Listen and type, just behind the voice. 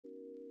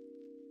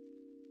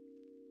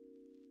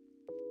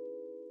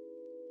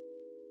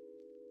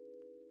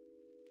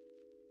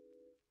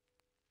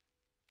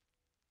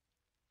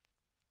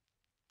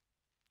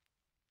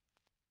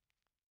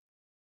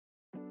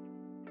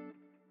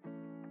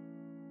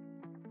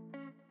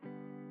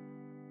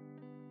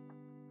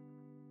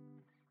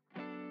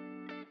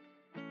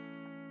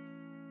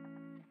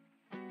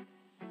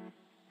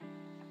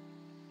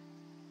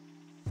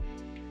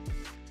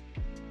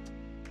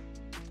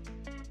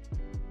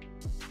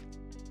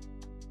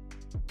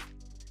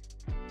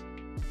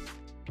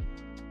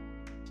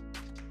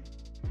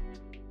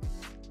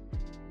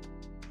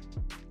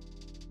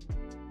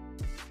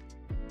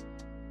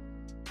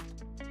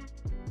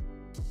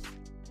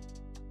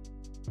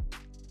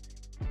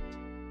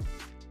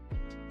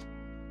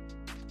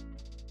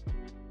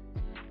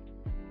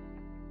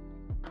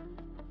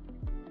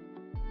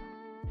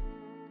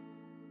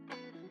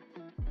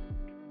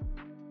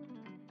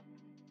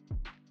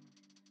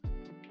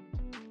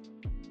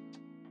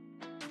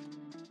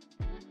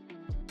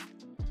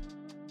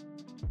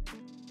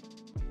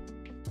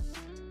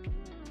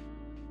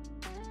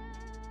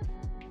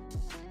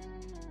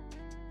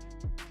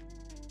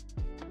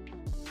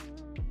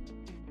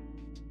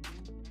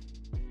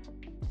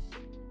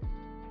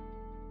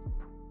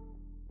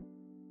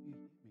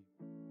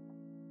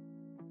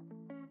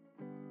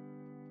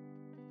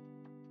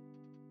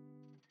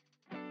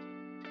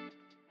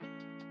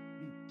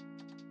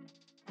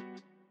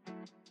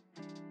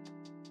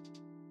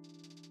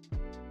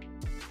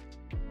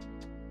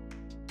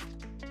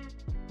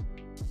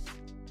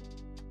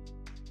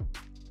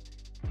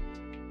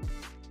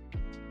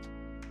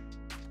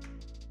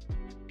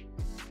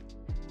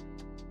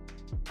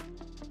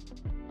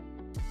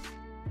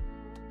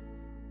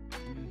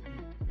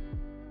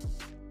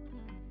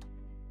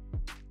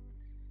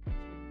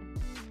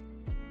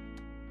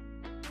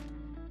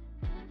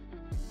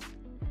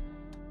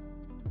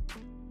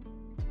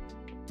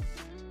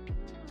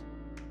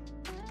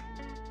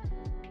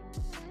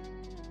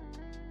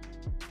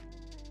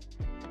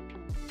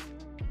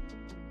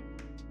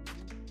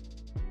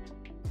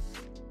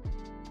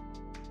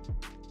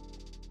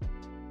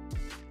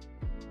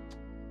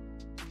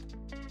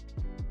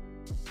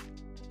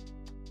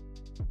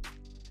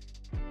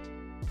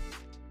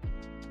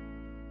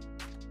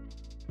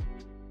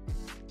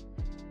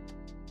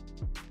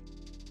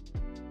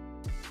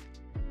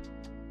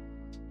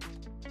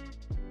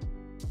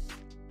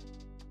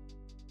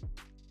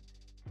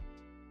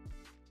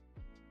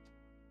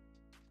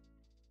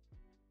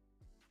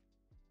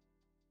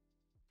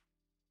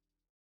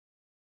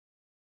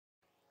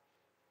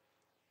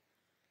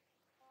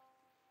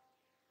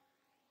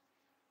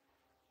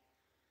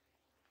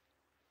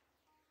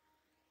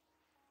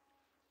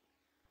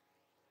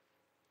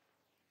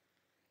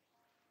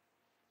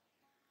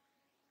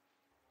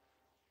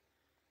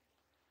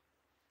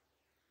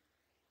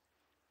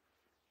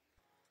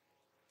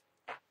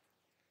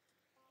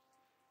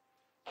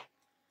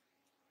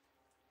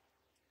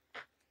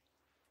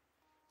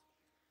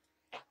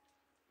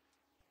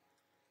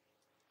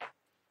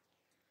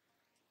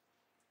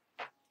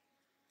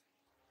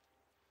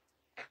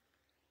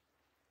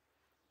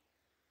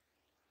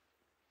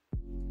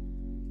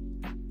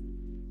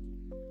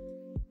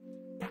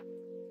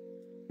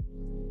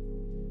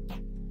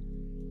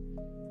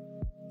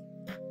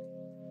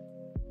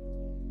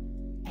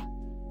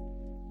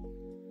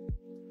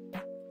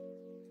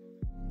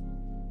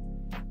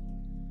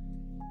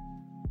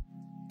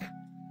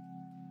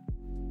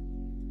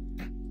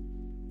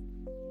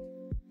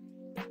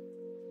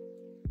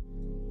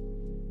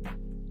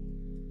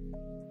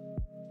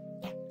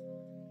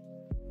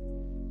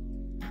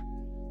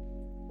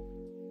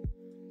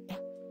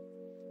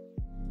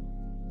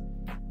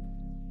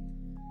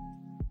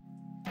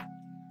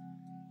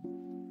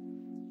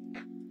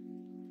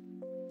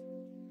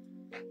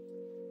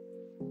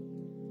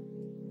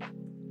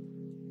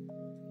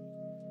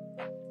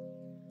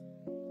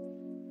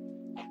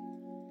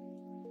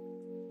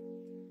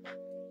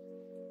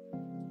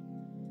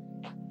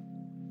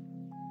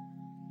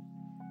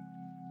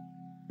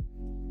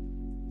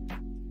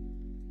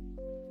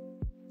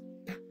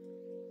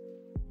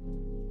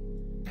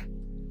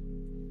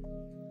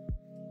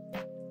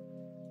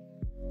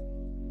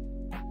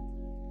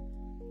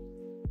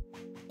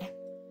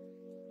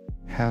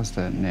How's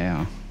that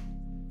now?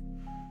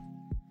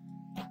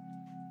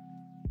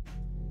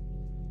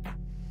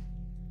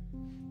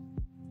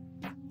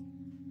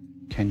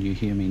 Can you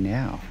hear me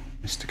now,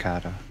 Mr.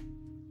 Carter?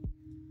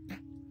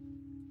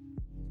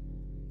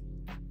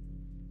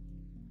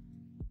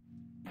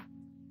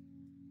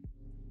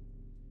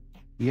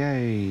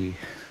 Yay!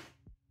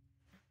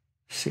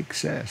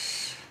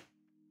 Success!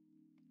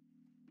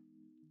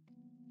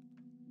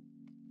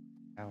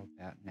 How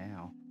about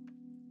now?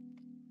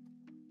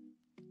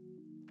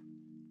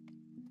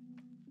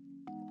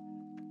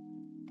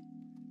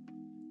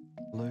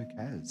 Luke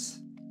has.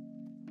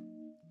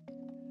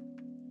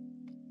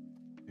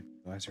 Hope you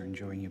guys are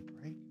enjoying your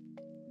break.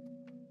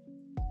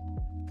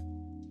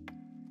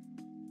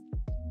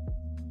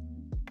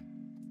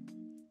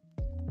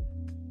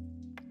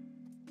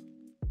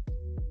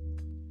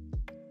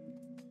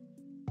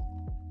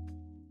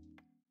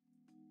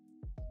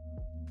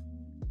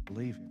 I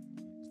believe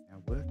everything is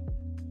now working.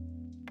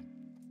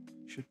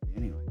 Should be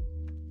anyway.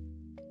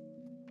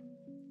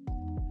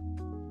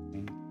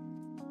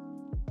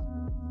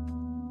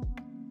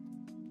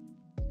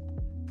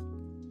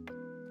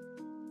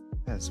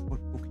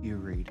 What book are you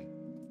reading?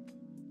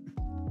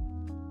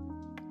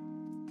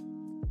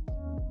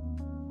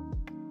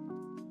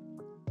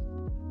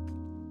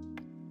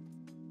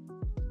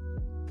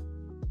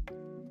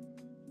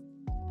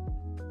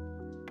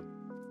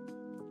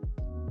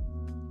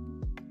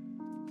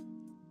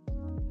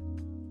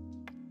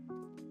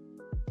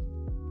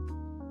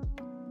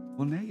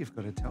 Well, now you've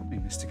got to tell me,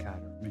 Mr.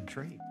 Carter. I'm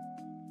intrigued.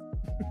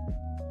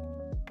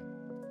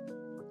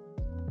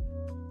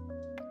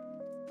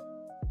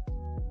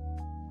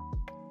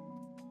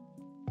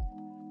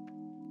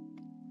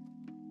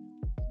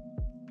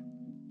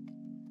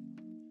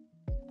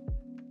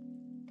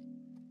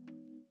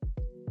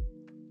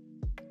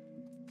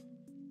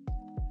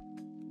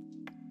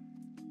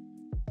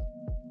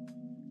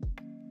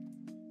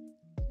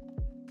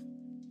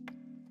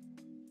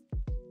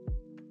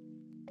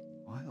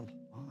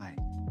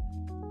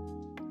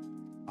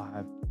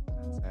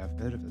 I've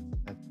heard of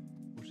it. That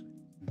unfortunately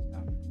doesn't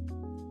tell me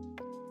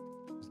about.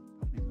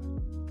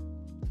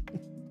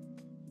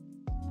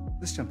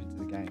 Let's jump into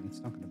the game. It's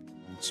not going to be a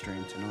long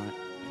stream tonight.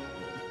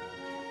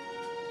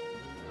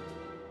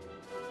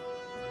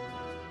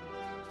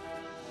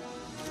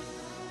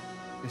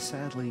 There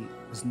sadly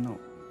was not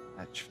a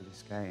patch for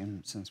this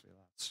game since we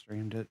last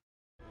streamed it.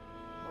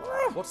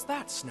 What's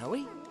that,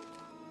 Snowy?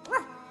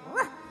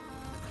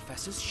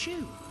 Professor's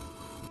shoe.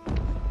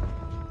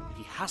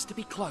 He has to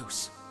be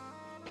close.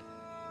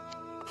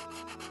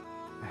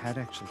 I had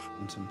actually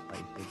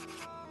contemplated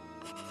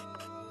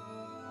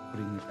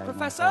putting the game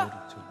Professor, on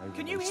hold until they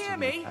can you released hear a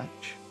new me?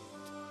 patch.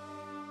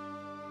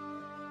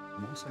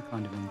 I'm also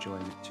kind of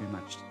enjoying it too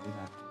much to do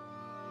that.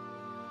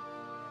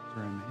 It's a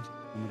romantic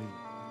comedy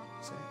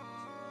with sex.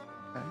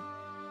 Okay.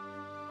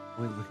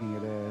 We're looking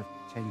at a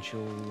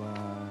potential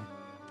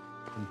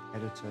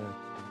competitor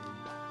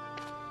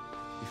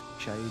to 50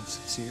 Shades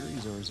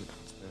series, or is it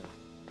just a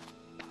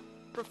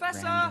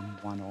Professor! random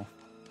one-off?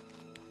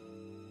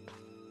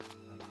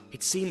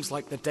 It seems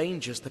like the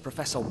dangers the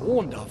Professor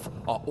warned of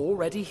are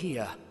already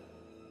here.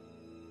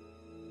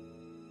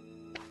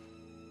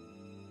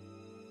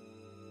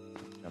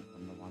 Jump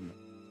on the one that...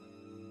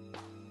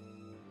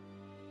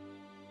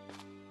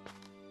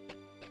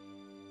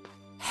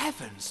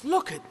 Heavens,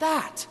 look at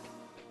that!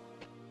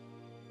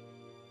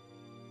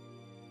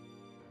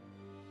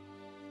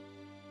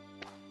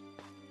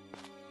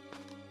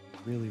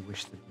 I really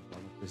wish the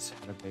developers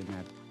had been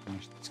able to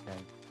finish this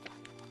game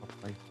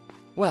properly.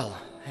 Well,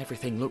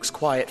 everything looks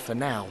quiet for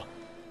now.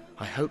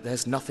 I hope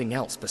there's nothing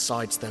else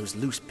besides those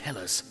loose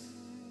pillars.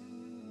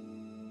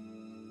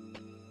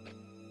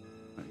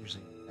 Not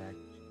usually a bag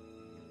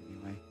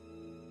anyway.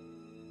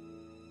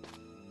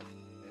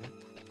 Yeah.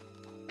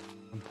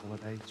 On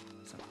holidays,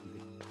 something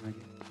big, I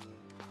guess.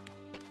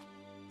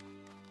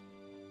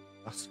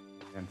 Us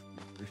down from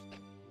the roof.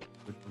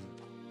 Good, was it?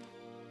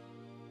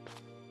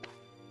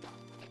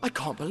 I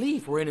can't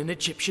believe we're in an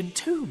Egyptian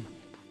tomb.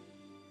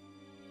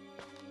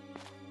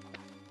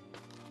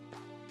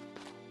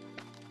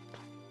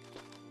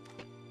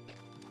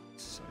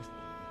 So I thought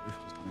the roof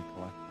was going to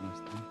collapse on us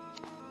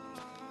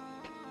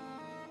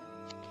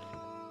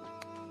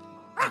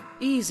then.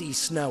 Easy,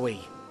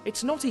 Snowy.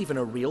 It's not even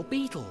a real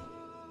beetle.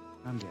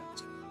 Calm down.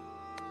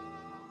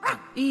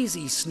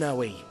 Easy,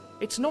 Snowy.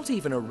 It's not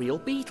even a real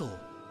beetle.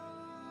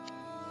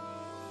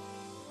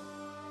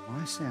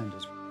 My sound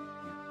is...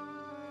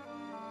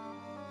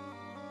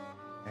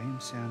 Game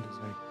sound is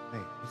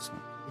okay. It's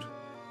not good.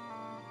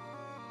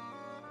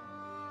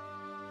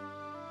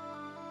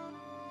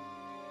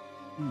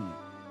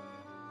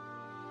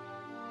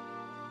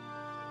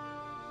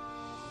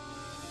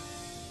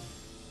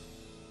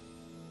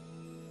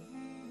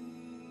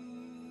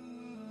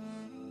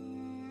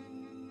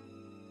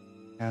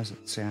 How's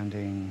it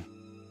sounding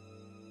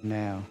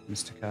now,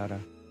 Mr. Carter?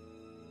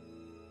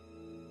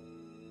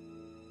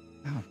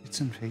 Oh, bits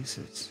and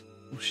pieces.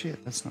 Oh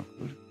shit, that's not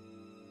good.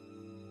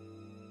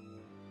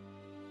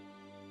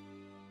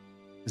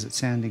 Is it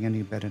sounding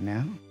any better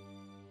now?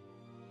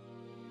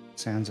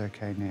 Sounds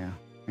okay now.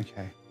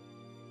 Okay.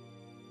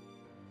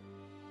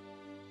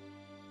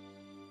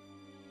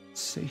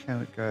 Let's see how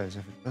it goes.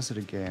 If it does it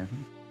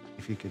again,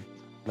 if you could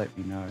let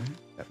me know,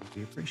 that would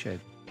be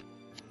appreciated.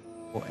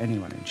 Or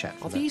anyone in chat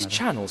for Are that these matter.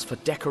 channels for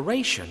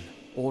decoration,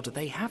 or do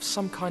they have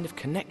some kind of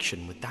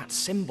connection with that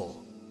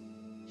symbol?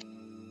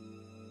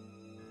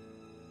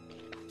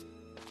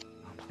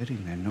 I'm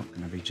betting they're not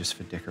going to be just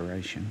for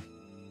decoration.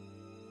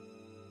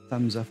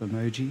 Thumbs up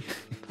emoji.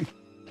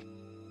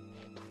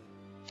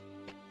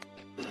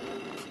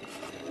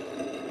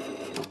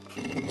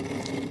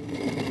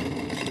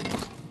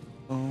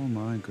 Oh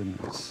my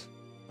goodness.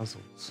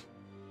 Puzzles.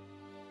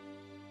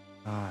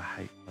 Ah,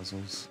 I hate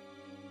puzzles.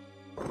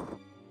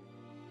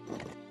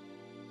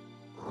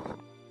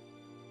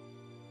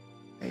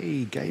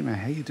 Hey gamer,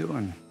 how you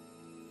doing?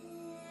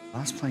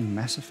 Last playing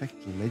Mass Effect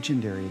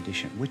Legendary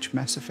Edition. Which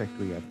Mass Effect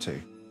were you up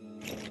to?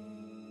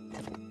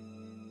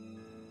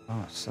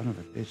 Oh, son of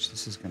a bitch,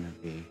 this is going to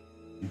be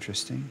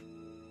interesting.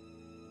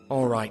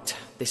 Alright,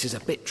 this is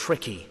a bit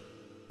tricky,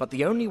 but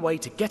the only way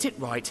to get it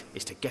right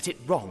is to get it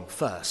wrong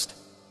first.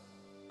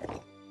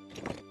 Oh,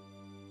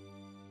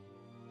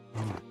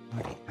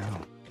 bloody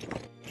hell.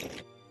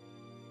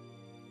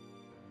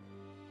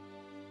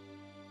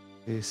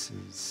 This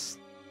is...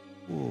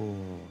 Whoa.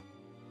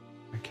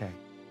 Okay.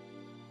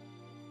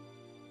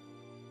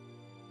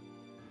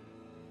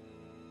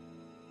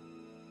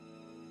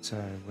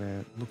 So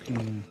we're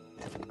looking...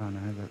 Oh no,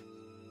 that...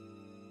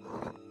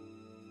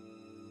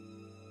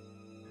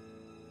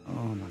 Oh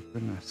my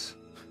goodness.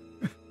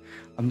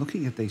 I'm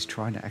looking at these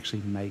trying to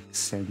actually make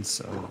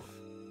sense of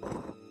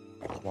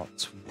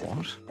what's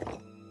what.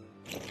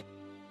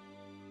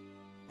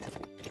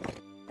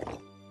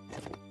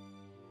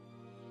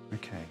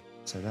 Okay,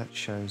 so that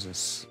shows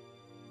us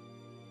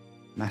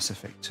Mass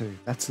Effect 2.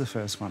 That's the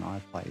first one I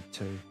played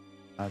too.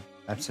 I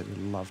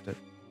absolutely loved it.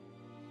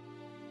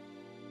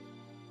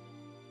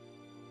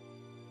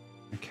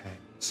 Okay,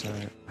 so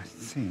I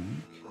think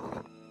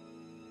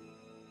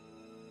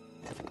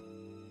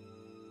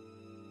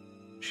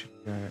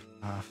should go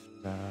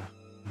after...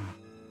 Oh,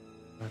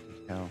 bloody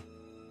hell.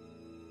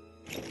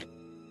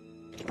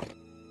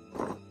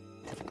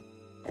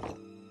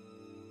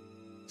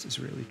 This is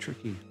really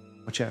tricky.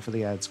 Watch out for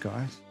the ads,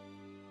 guys.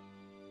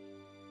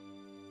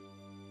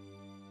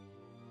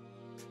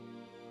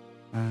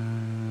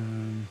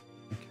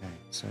 Okay,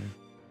 so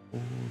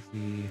all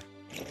the...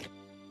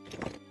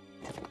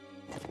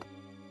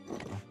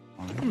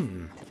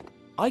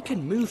 I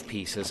can move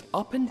pieces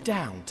up and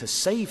down to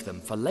save them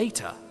for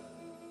later.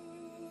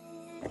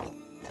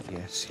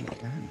 Yes, you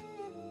can.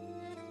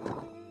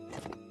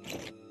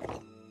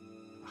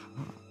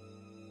 Aha.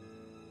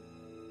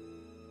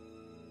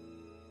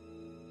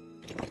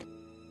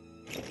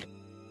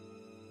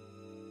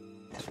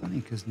 It's funny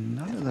because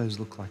none of those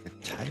look like a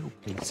tail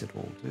piece at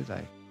all, do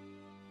they?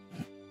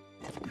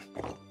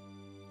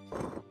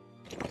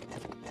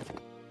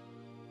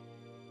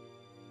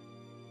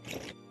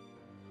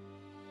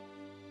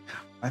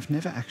 I've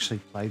never actually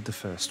played the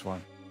first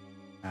one,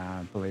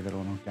 believe it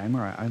or not,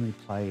 gamer. I only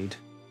played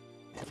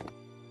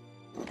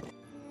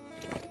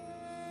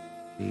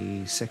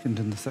the second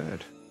and the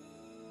third.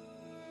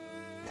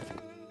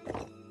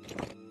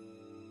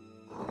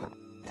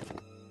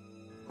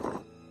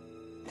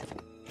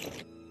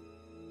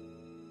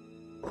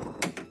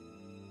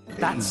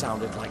 That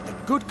sounded like the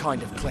good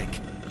kind of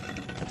click.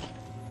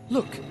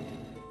 Look,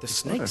 the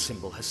snake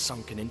symbol has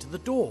sunken into the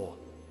door.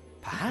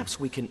 Perhaps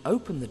we can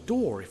open the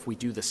door if we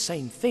do the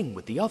same thing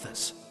with the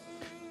others.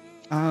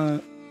 I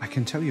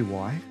can tell you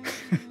why.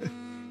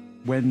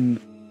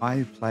 When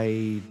I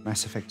played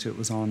Mass Effect 2, it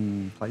was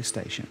on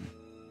PlayStation,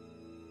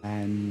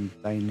 and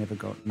they never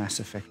got Mass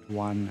Effect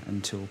 1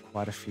 until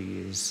quite a few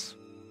years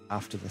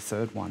after the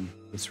third one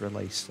was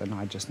released, and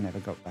I just never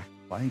got back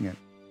to playing it.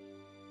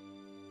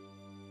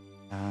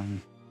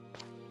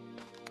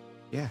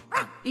 Yeah.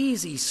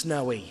 Easy,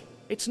 Snowy.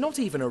 It's not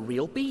even a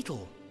real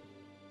beetle.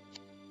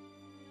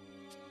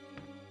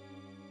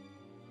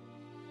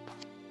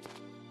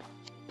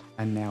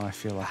 And now I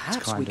feel like Perhaps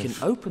it's kind we can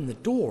open the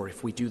door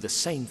if we do the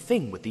same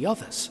thing with the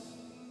others.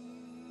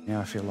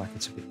 Now I feel like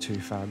it's a bit too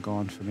far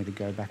gone for me to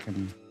go back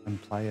and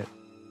play it.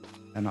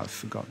 And I've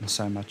forgotten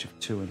so much of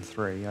 2 and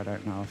 3, I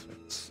don't know if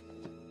it's...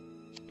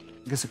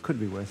 I guess it could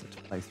be worth it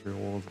to play through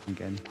all of them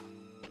again.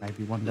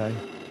 Maybe one day.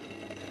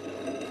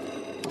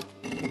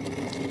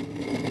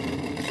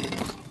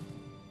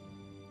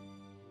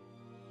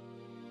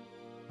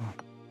 Oh,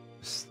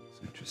 this is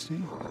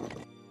interesting.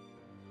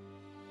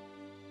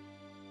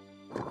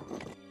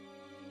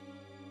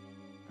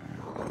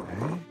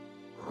 Okay.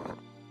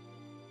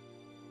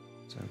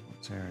 So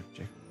what's our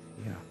objective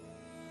here?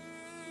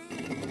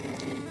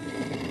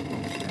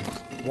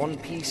 One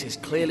piece is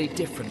clearly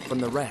different from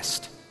the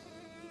rest.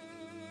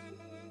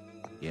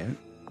 Yeah,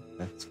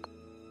 that's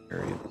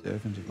very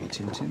observant of you,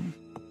 Tintin.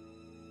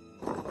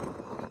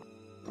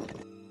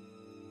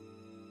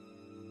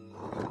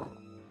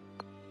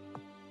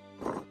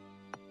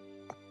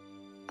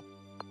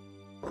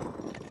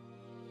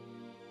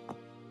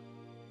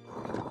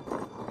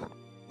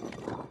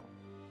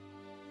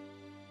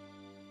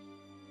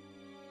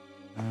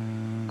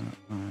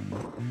 I'm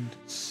going to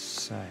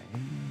say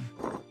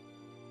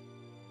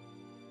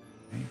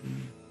maybe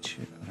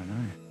two, I don't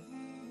know.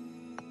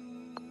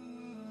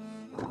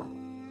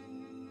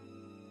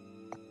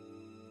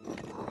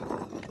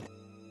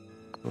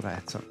 Thought I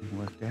had something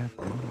worked out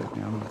then, but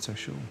now I'm not so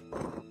sure.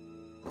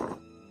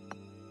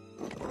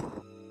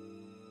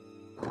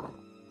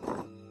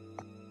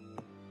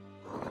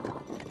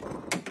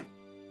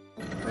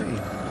 Hey,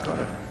 got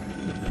it.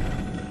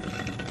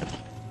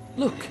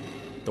 Look,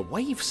 the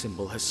wave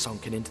symbol has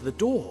sunken into the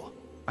door.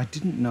 I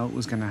didn't know it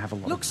was going to have a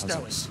lot Look, of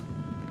puzzles. Snowy.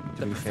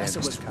 To The be fair, professor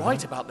was Mr. Carr.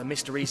 right about the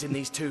mysteries in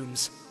these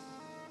tombs.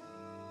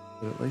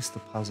 But at least the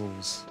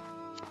puzzles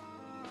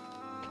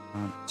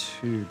aren't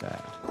too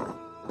bad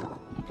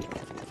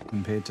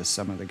compared to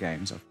some of the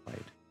games I've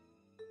played.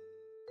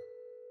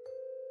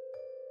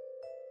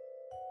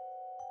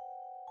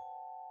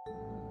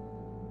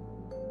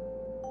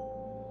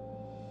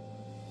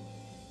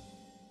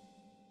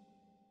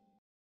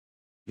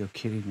 You're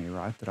kidding me,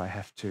 right? That I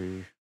have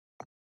to...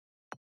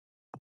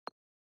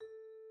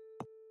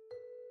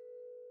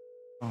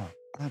 Oh,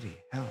 bloody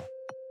hell.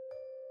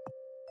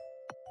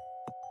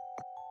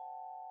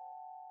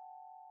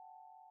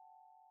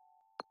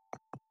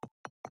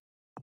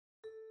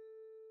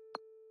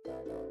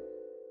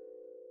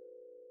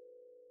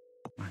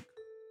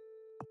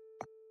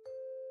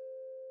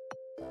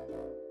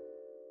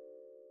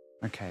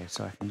 Okay,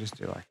 so I can just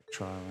do like a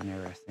trial and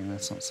error thing.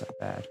 That's not so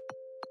bad.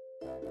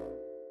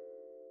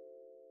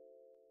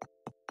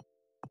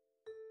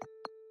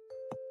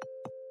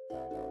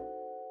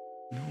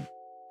 No.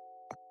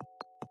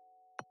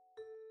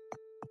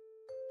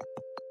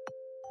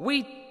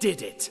 We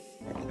did it!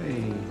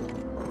 Hey,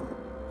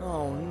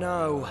 Oh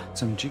no.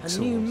 some A jigsaws.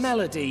 new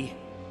melody.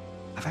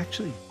 I've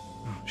actually...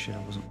 Oh shit,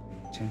 I wasn't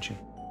paying attention.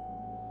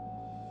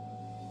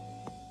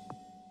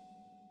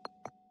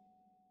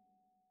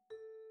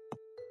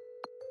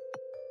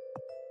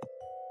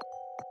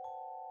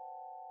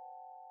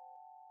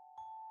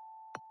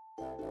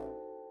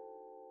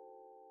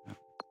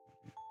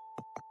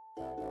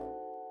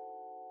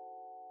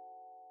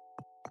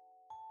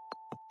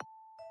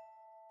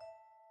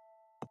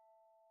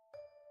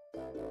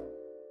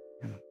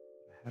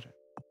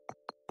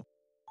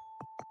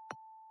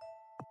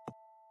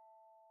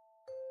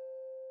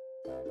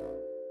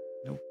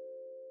 Nope.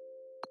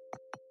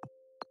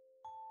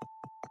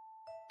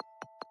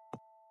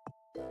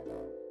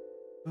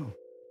 Oh,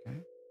 okay.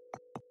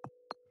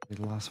 Be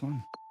the last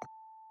one.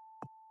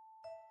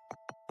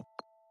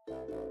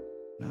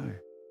 No.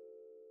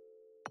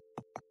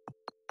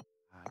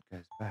 Ah, it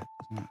goes back,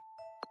 doesn't it?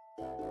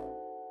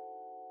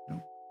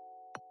 Nope.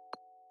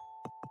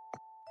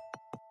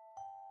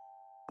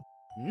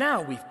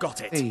 Now we've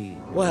got it. Hey.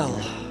 Well,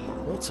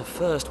 what's a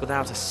first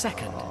without a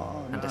second?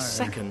 Oh, And no. a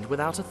second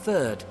without a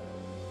third?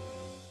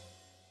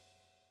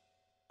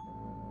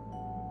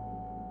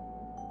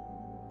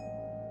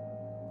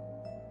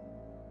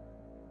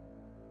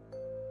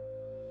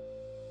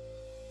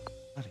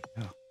 Bloody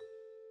hell.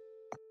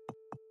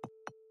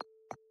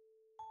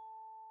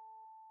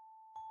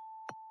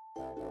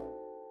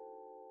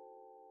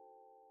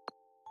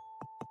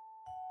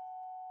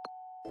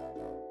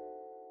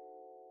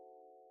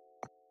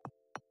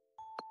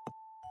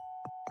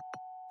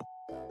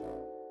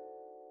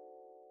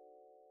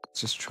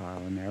 It's just trial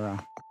and error.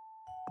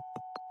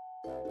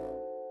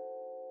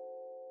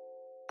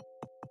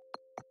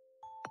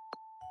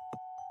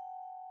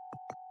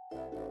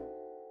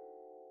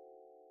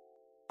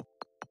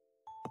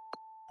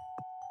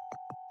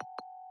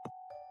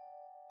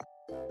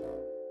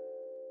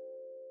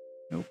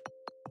 Nope.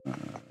 No.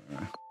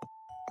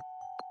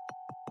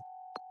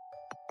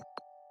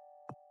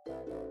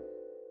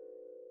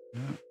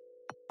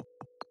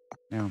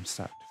 Now I'm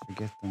starting to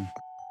forget them.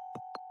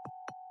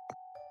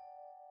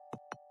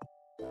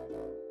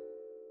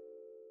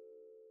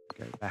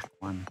 Go back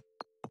one.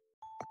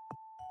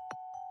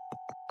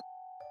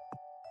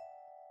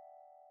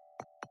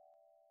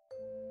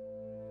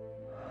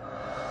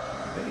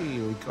 Hey,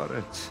 we got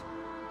it.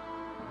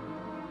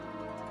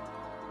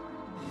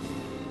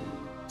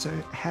 So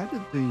how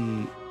did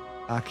the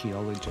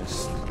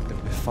archaeologists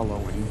that we're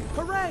following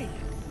Hooray!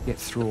 get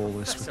through all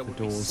this with Professor the would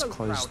be doors so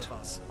closed proud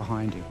of us.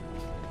 behind him?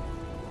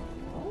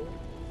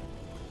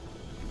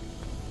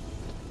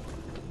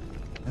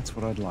 That's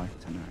what I'd like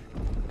to know.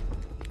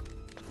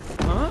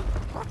 Huh?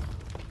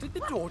 Did the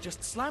door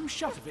just slam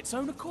shut of its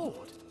own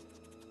accord?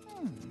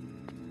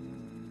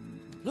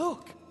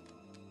 Look!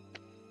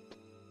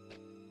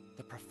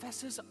 The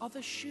Professor's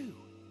other shoe.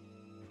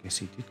 I guess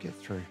he did get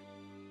through.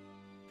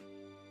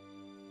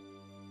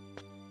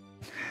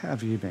 How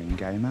have you been,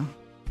 gamer?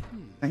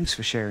 Thanks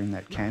for sharing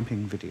that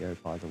camping video,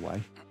 by the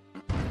way.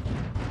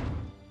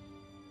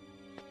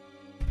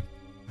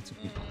 That's a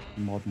bit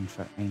modern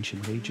for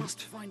ancient We Egypt.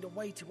 must find a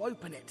way to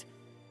open it,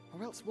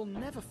 or else we'll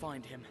never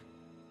find him.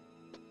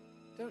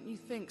 Don't you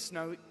think,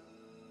 Snowy?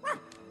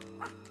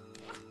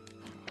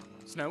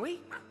 Snowy?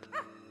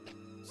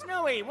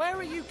 Snowy, where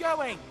are you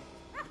going?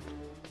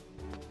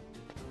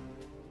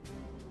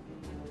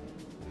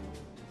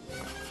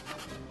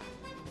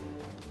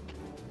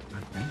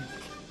 Okay.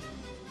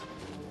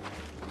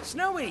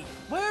 Snowy,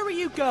 where are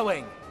you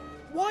going?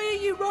 Why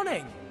are you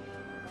running?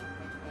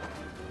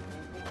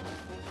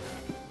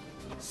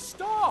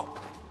 Stop!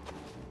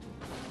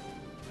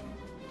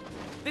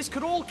 This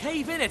could all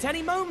cave in at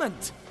any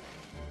moment.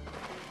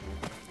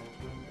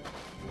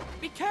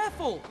 Be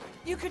careful!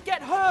 You could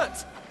get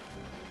hurt!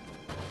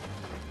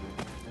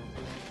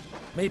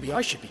 Maybe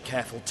I should be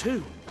careful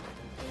too.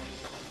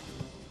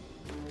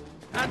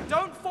 And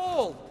don't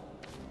fall!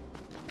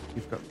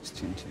 You've got this,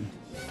 Tintin.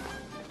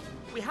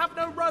 We have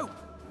no rope!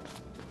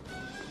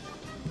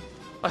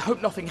 I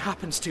hope nothing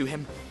happens to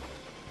him.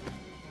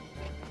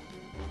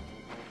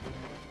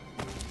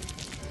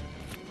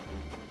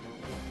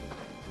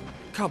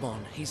 Come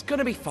on, he's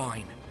gonna be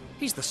fine.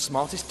 He's the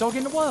smartest dog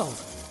in the world.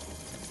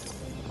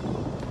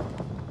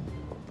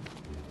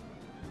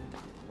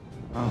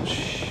 Oh,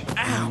 shit.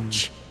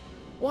 Ouch!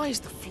 Why is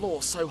the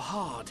floor so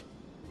hard?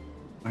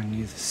 I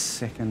knew the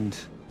second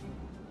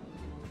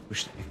I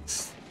pushed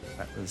X,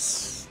 that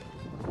was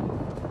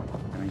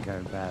going to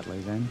go badly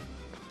then.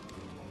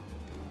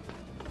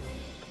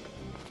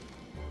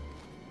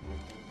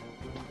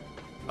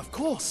 Of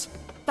course!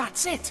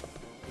 That's it!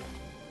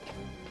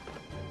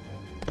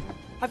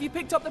 Have you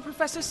picked up the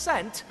Professor's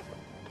scent?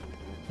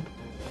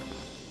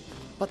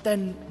 But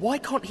then, why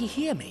can't he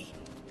hear me?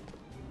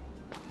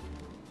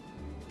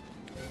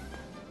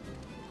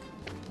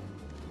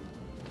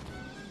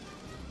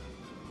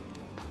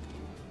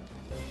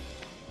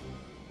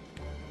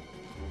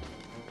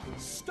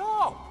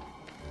 Stop!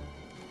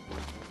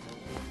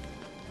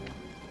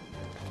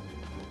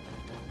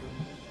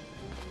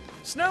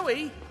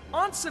 Snowy,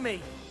 answer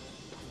me!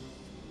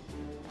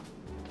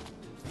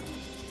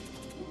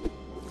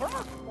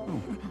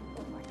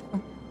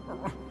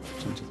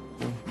 Into the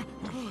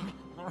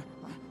floor.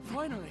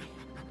 Finally!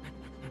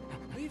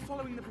 Are you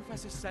following the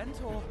Professor's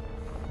scent, or...?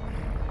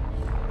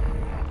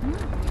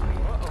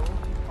 Uh-oh.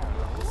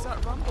 What's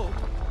that rumble?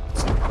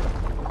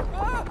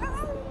 Ah!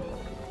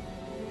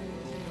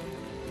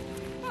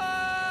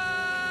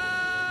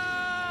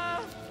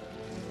 Ah!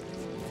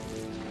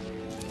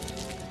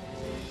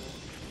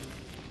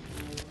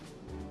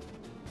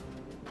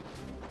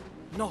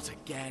 Not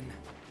again.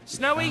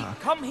 Snowy,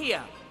 come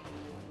here!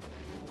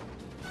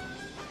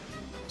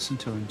 Listen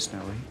to him,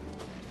 Snowy.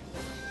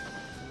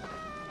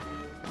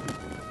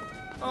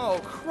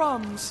 Oh,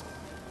 crumbs!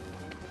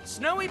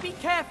 Snowy, be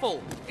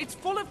careful! It's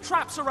full of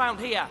traps around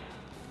here!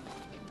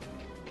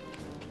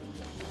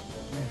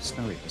 Yeah,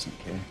 Snowy doesn't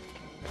care.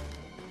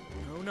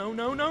 No, no,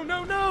 no, no,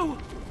 no, no!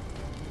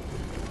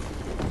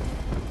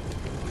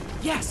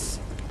 Yes!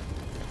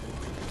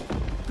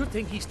 Good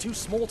thing he's too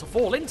small to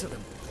fall into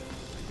them.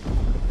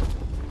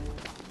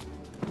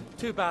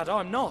 Too bad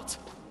I'm not.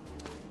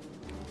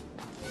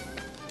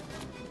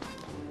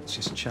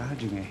 It's just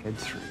charging ahead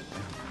through.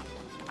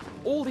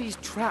 All these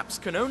traps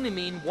can only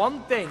mean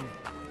one thing.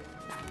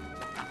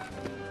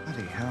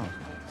 Bloody hell.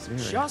 Zero.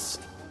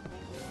 Just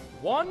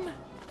one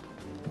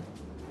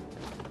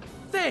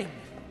thing.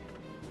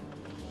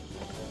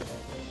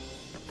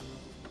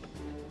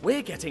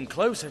 We're getting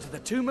closer to the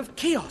tomb of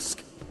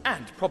Kiosk,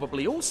 and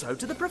probably also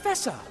to the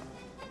Professor.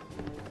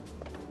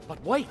 But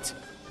wait,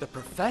 the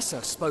Professor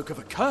spoke of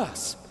a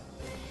curse.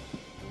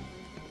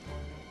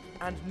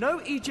 And no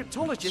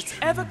Egyptologists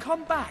ever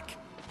come back.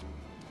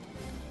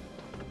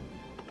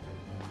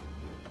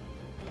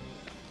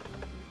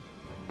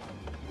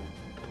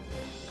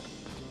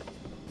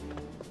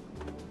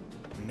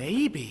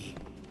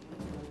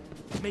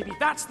 Maybe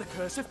that's the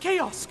curse of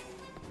Kiosk.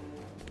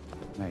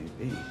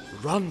 Maybe.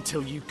 Run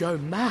till you go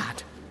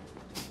mad.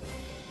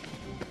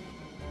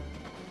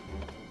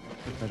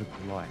 Better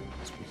polite,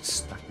 because we're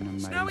stuck in a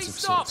maze Snowy, of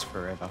stop! sorts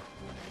forever.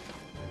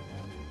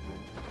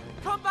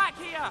 Come back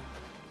here!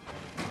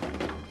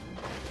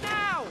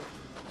 Now!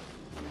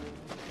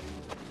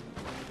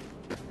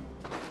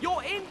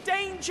 You're in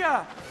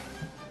danger!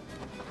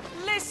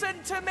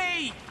 Listen to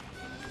me!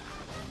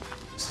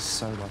 This is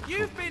so like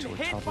You've talking been to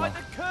a hit by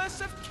toddler. the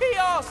curse of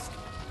Kiosk!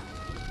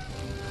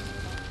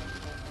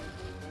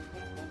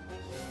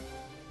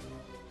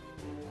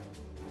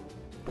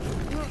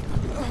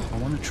 I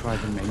want to try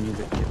the menu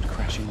that kept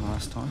crashing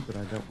last time, but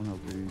I don't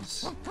want to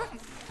lose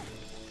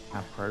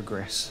our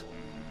progress.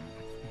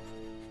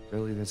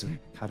 Really, there's a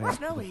cutout for the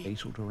Snowy,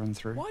 beetle to run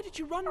through. why did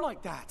you run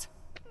like that?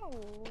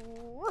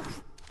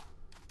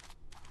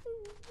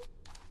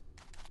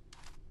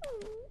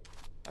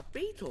 A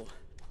beetle?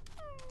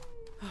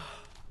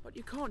 But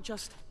you can't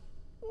just...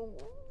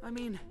 I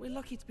mean, we're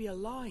lucky to be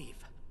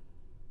alive.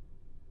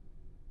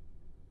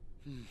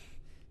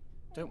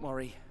 Don't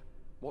worry.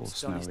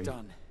 What's Poor done is Snowy.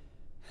 done.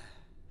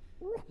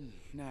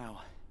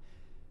 Now,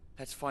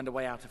 let's find a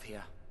way out of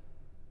here.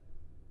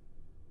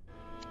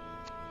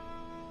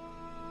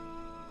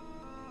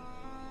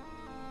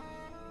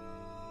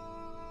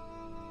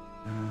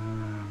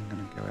 I'm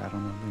going to go out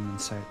on a limb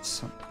and say it's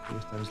something to do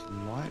with those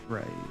light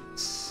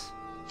rays.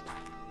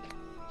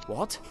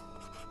 What?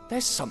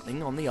 There's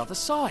something on the other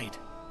side.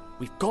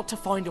 We've got to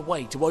find a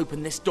way to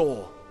open this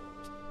door.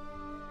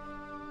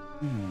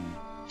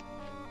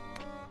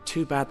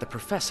 Too bad the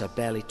Professor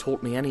barely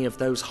taught me any of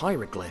those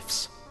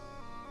hieroglyphs.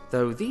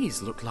 Though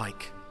these look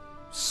like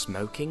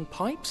smoking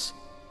pipes?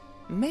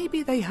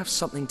 Maybe they have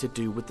something to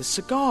do with the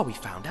cigar we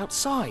found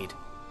outside.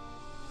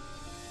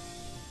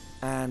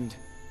 And...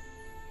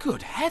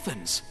 good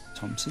heavens!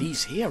 Thompson?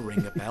 These here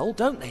ring a bell,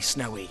 don't they,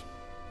 Snowy?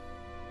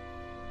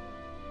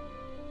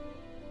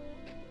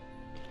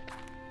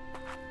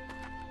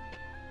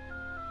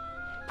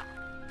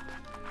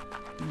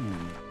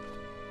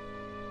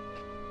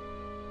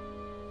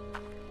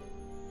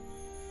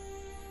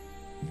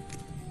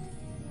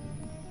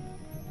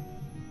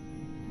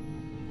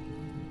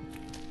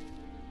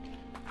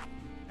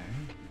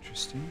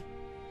 Interesting.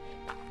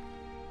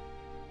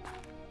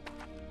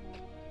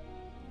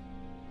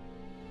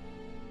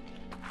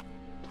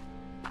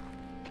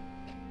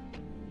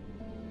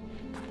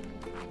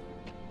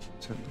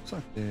 So it looks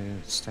like the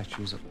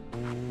statues are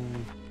all...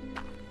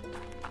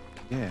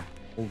 yeah,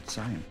 all the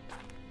same.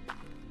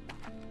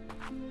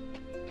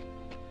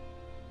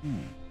 Okay,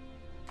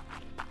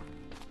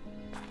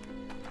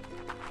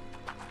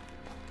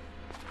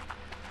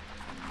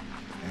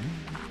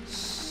 let's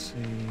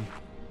see...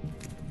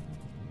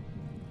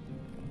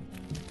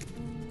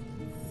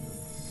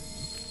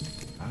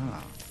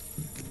 Ah.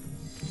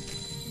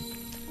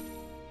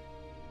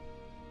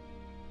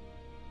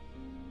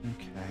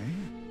 Okay.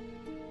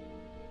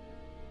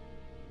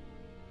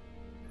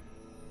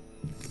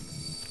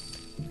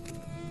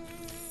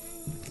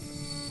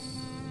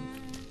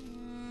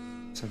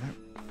 So that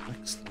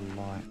reflects the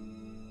light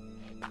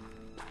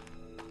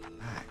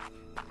back.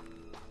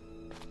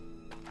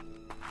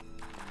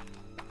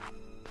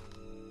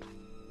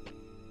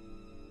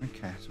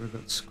 Okay, so we've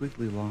got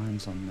squiggly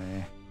lines on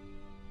there.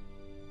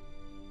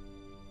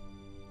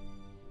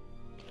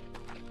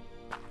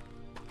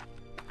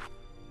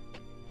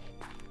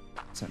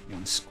 Does that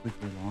mean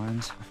squiggly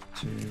lines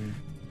have to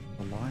have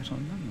a light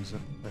on them? Is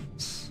it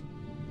that's...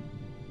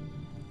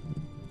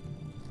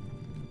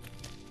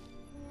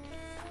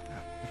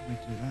 how do we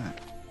do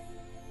that?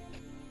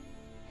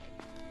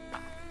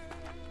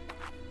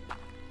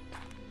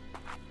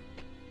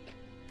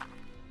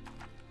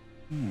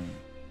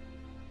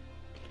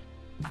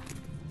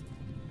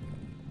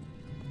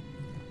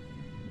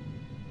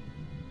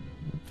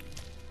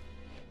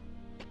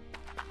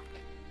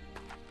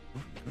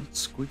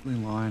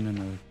 squiggly line and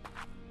a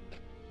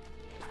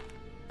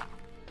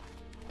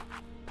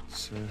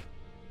circle.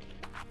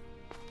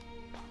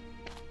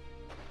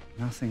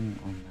 Nothing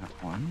on that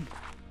one.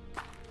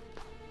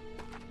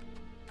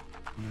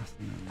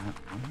 Nothing on that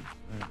one.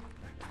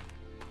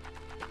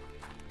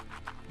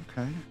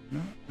 Okay,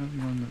 no, only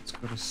one that's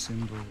got a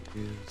symbol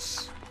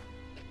is...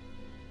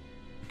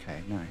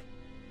 Okay, no,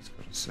 it's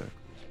got a circle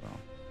as well.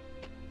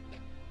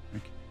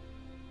 Okay.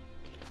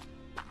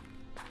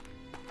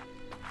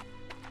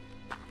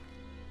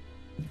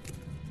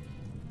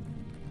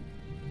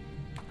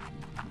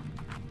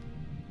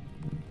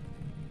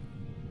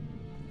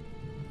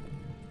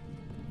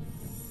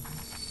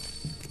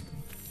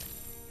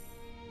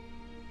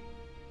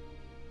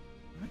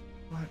 I don't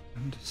quite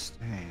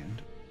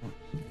understand what...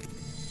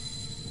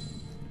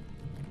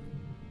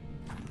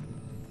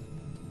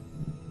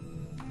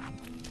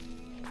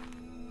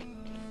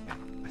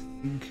 I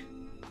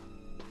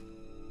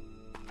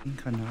think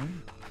I know,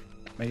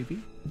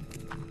 maybe.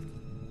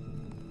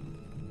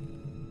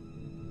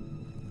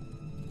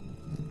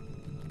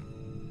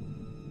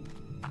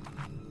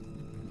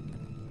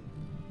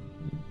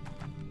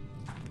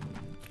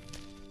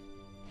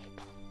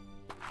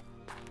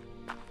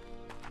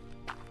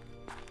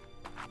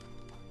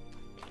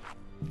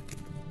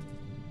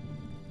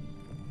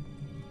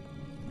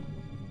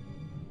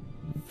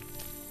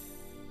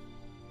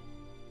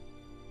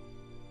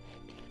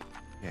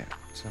 Yeah,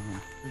 so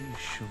I'm pretty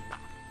sure.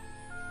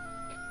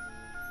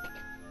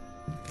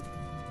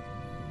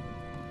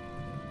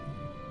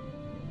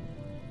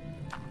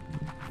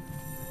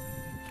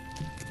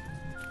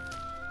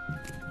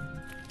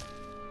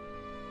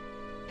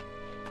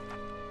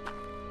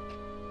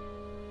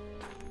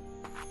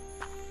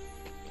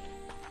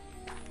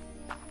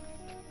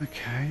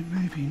 Okay,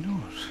 maybe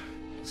not.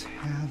 So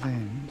how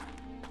then?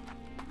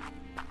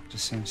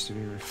 Just seems to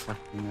be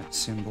reflecting that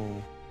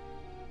symbol.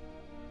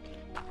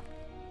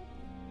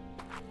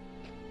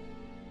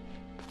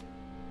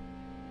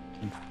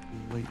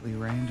 Completely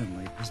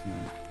randomly, doesn't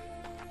it?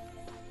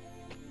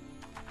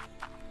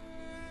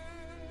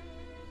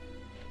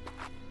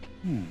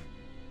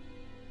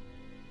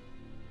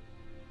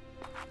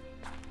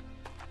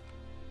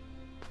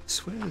 I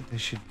swear that there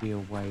should be a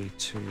way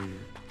to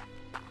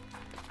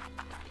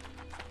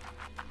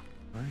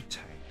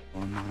rotate,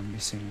 or am I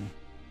missing?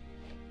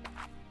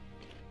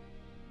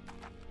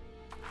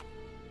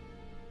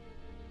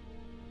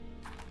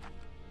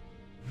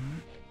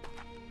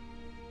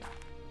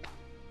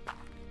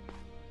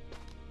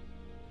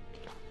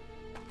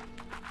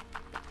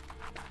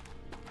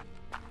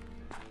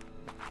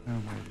 No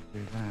way to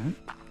do that.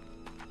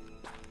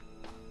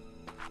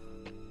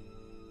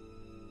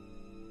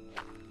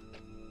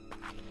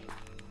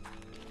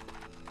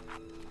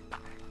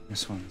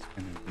 This one's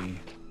going to be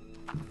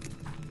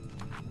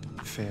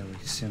fairly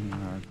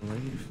similar, I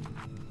believe.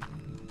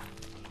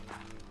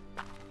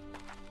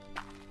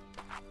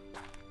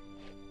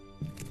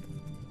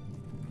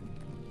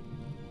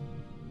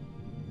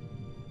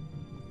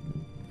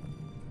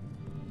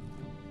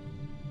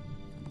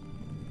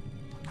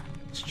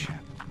 This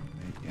chap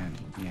way down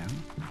here.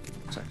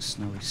 Looks like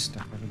Snowy's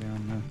stuck over there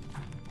on the...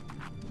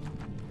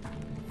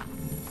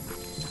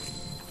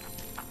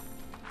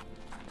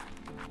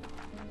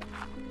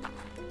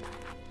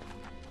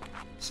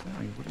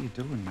 Snowy, what are you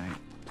doing, mate?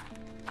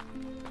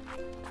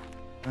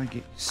 I get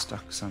you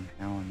stuck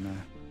somehow on the...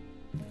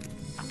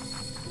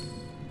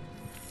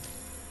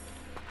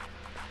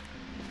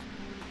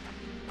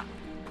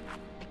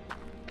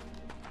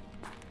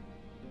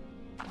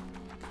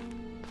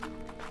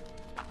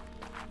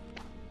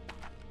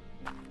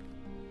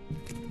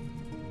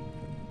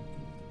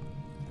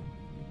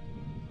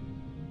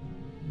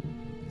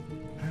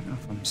 I don't know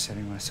if I'm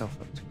setting myself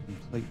up to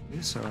complete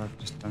this or I've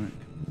just done it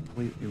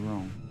completely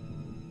wrong.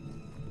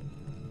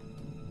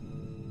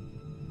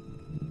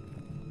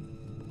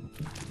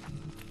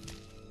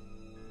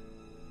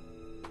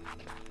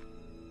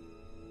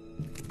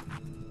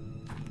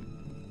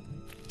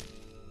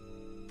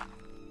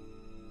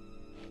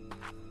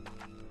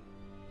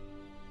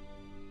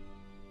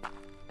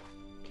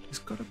 There's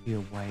got to be a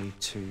way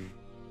to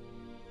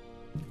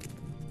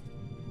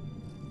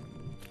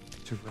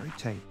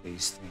rotate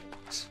these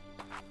things.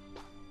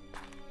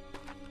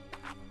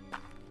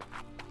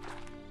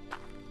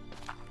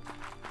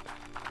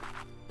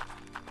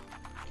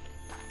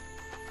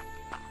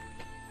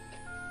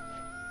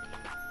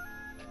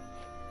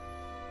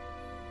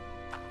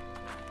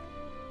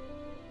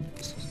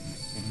 This doesn't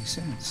make any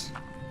sense.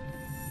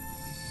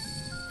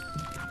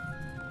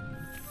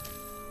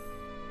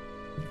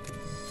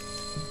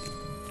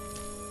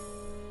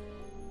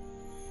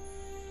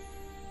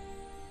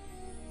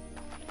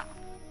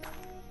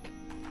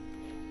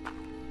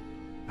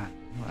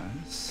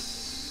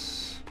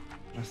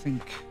 I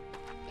think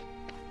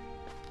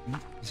the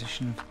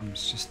position of them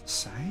is just the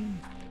same.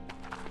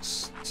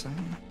 It's the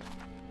same.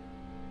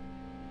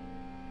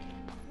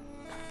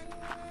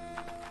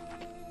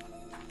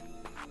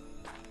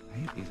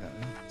 Maybe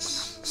though,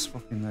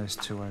 swapping those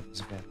two over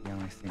is about the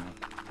only thing I've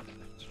got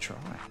left to try.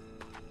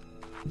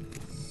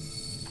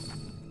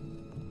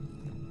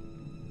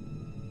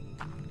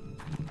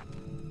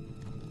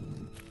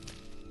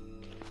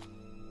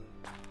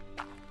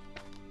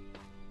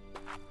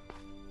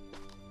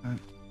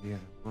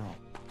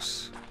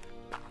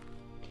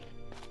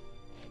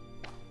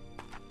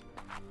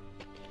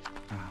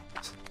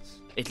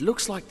 It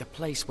looks like the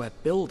place where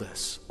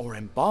builders, or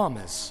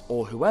embalmers,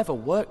 or whoever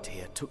worked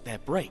here took their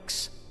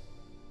breaks.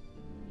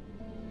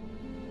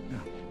 Yeah.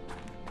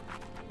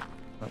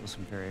 That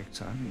wasn't very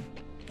exciting.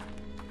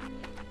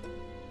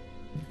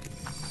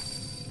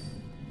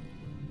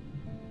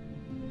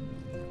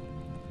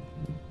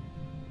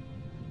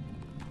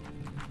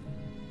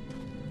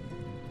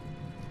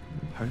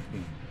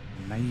 Hoping,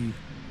 maybe.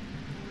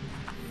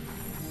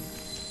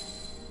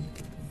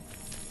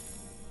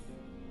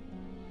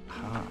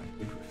 Ah, it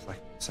did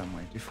reflect some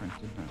way different,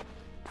 didn't it?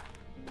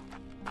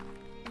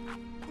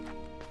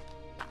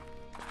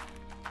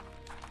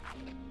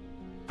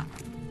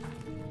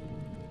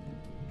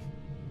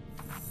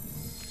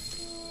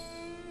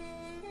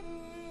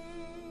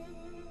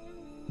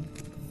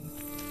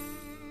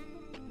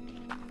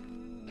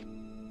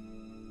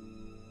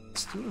 It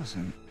still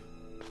doesn't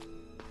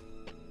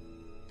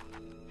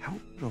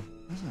help at all,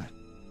 does it?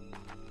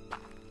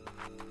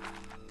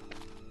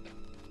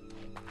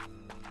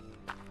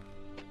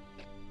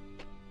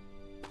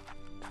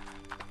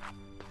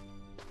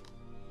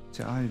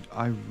 See,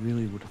 I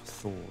really would have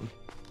thought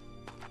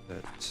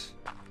that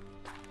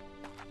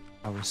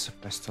I was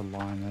supposed to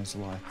line those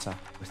lights up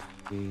with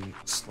the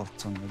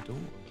slots on the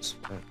doors,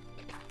 but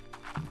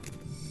I don't.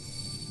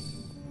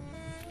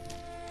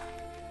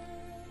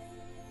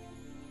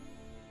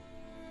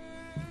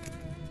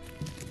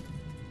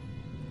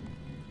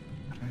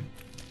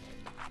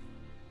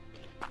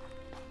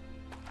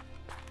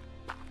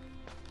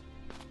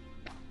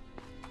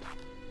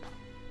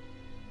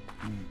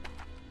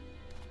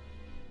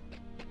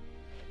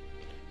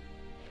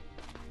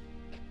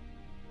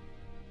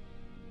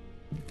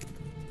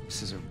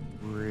 This is a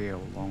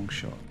real long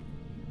shot.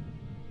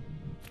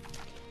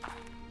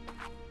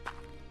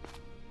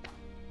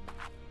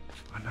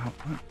 I know it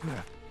won't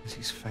work because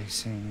he's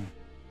facing.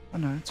 Oh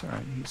no, it's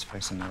alright, he's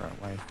facing the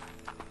right way.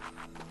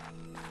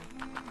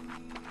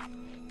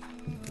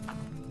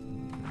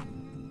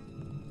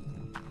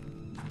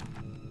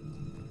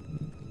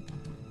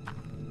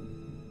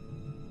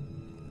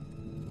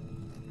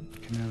 I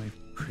can only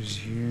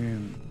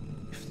presume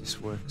if this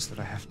works that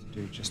I have to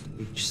do just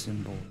each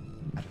symbol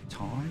at a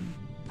time.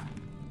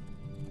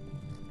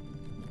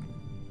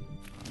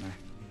 Oh no.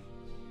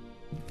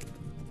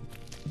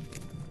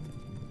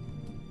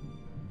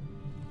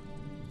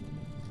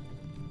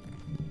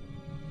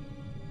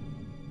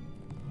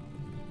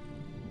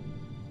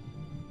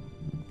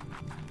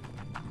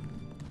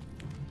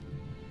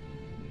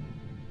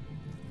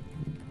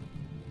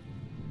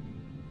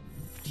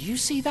 Do you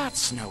see that,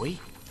 Snowy?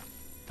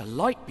 The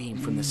light beam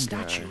from the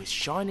statue is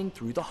shining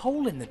through the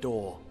hole in the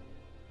door.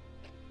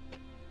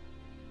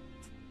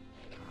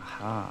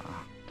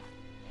 Aha.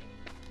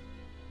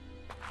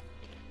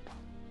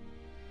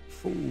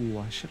 Fool,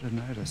 I should have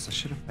noticed. I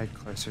should have paid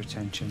closer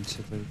attention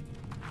to the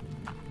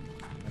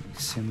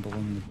symbol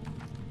in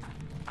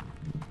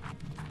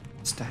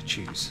the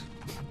statues.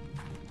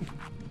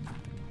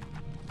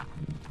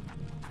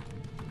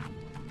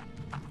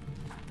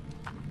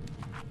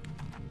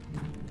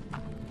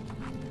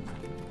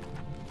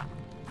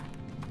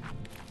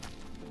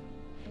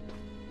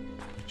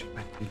 Which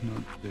I did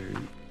not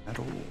do at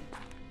all.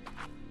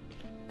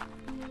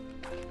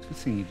 Good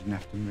thing you didn't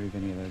have to move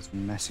any of those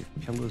massive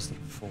pillars that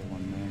have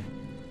fallen there.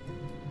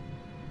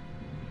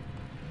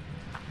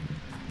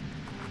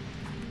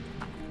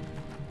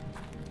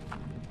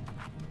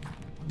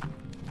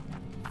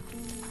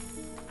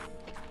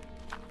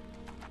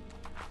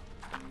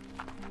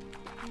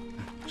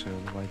 Actually,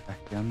 all the way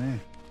back down there.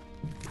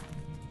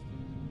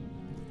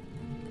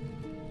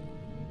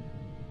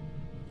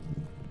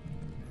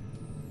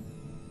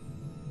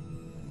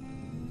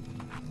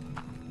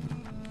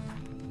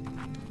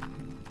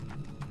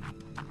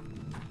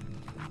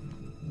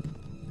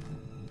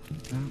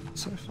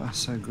 So far,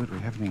 so good. We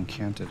haven't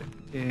encountered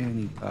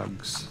any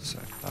bugs so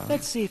far.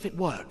 Let's see if it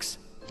works.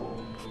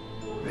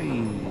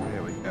 Hey,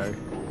 there we go.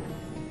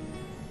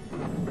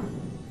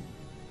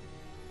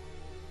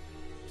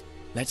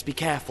 Let's be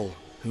careful.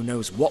 Who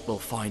knows what we'll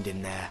find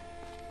in there.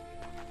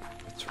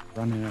 Let's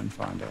run in and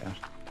find out.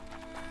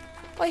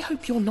 I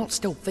hope you're not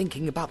still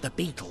thinking about the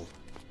beetle.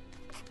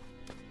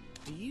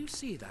 Do you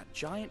see that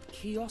giant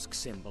kiosk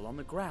symbol on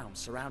the ground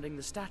surrounding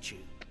the statue?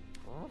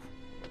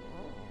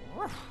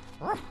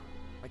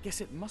 I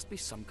guess it must be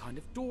some kind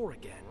of door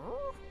again.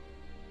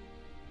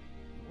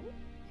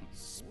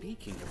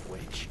 Speaking of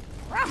which...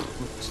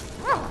 Whoops.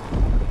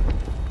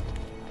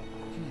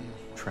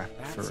 Trapped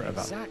That's forever.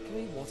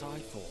 exactly what I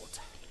thought.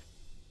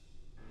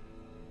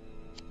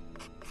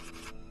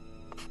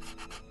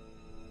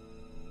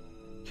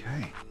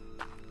 Okay.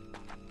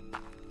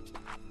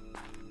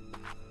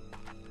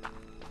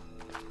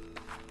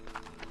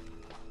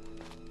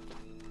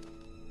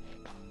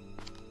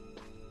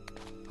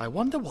 I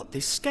wonder what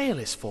this scale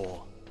is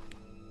for.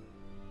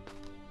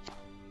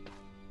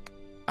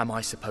 Am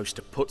I supposed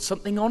to put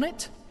something on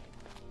it?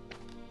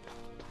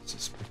 I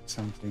suspect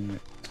something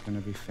that's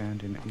going to be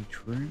found in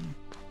each room.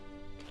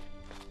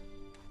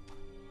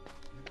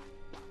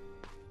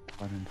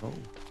 Quite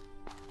involved.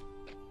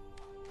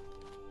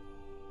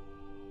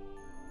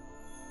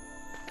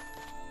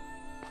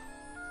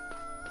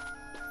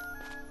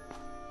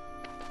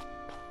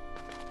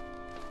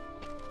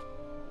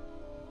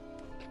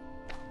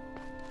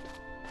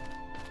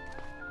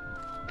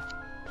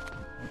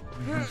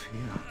 we have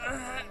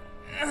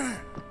here?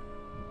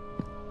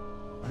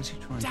 Why is he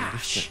trying to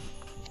lift it?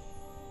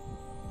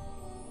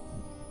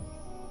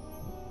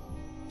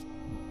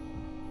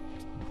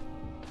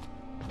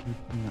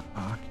 Open the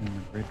ark in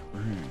the red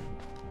room.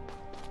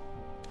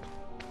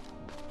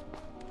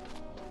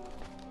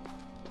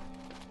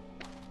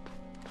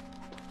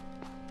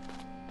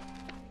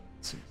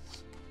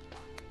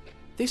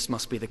 This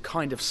must be the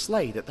kind of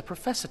sleigh that the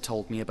professor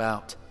told me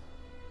about.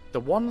 The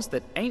ones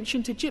that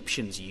ancient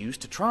Egyptians used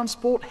to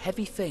transport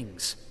heavy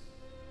things.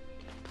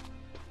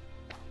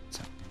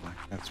 Something like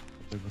that's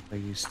probably what they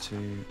used to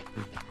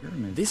build the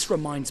pyramids. This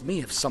reminds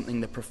me of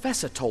something the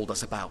professor told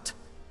us about.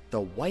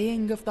 The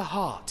weighing of the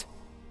heart.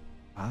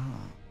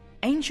 Ah.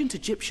 Ancient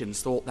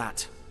Egyptians thought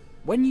that,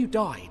 when you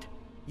died,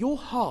 your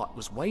heart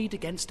was weighed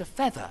against a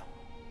feather.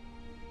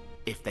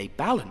 If they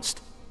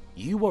balanced,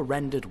 you were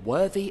rendered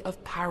worthy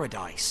of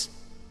paradise.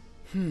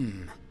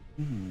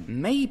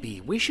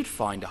 Maybe we should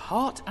find a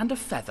heart and a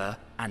feather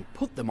and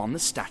put them on the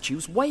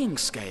statue's weighing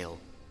scale.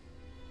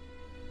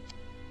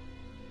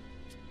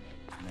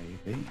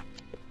 Maybe.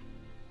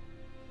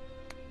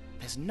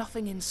 There's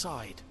nothing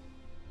inside.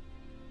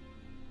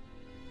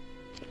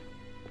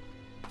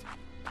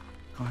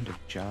 Kind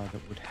of jar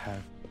that would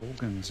have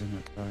organs in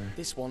it, though.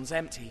 This one's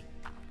empty.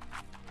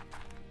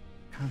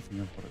 Can't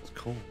think of what it's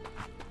called.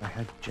 They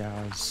had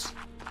jars.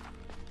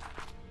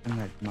 And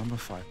they'd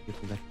mummify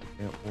people that put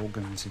their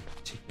organs in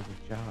particular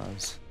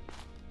jars.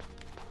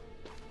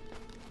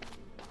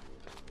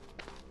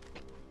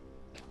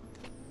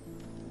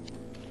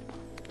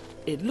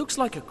 It looks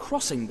like a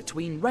crossing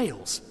between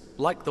rails,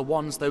 like the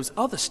ones those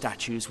other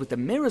statues with the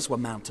mirrors were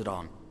mounted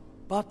on.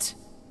 But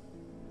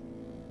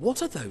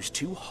what are those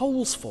two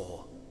holes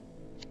for?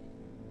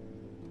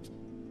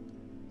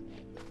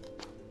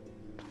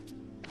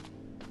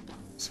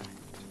 So,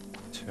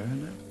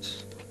 turn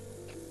it.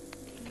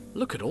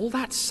 Look at all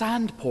that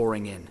sand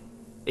pouring in.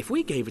 If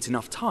we gave it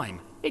enough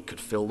time, it could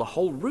fill the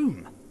whole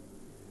room.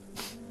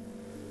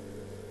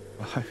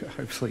 Well,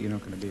 hopefully you're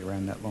not going to be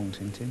around that long,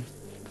 Tintin.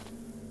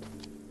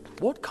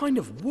 What kind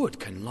of wood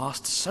can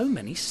last so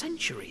many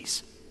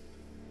centuries?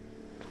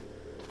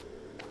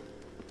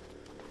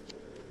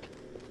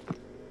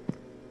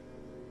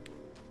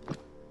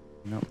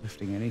 You're not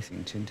lifting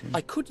anything, Tintin.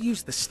 I could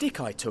use the stick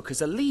I took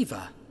as a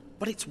lever,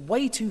 but it's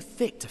way too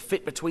thick to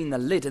fit between the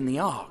lid and the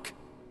ark.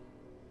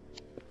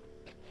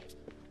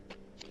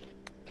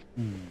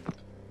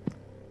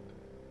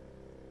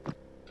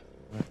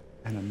 What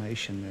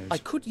animation there's. I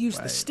could use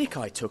the stick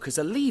I took as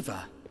a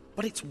lever,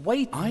 but it's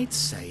way... I'd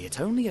say it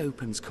only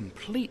opens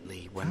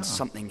completely when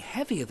something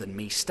heavier than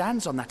me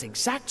stands on that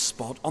exact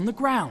spot on the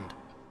ground.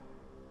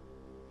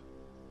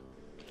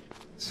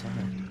 So,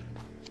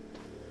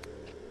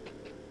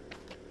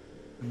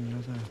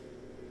 another.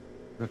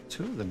 We've got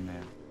two of them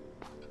now.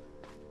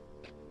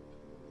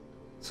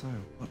 So,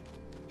 what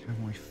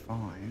can we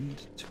find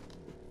to...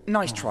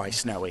 Nice try,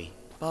 Snowy,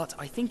 but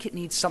I think it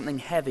needs something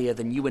heavier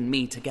than you and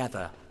me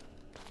together.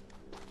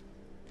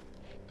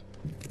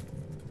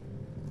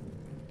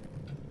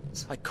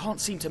 I can't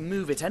seem to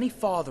move it any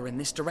farther in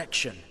this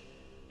direction.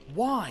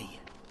 Why?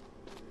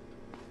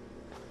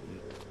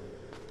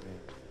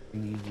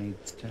 Thingy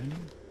needs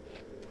turning.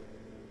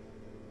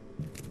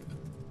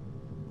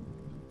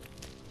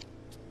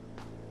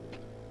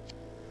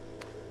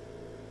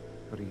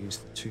 Got to use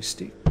the two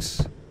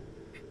sticks.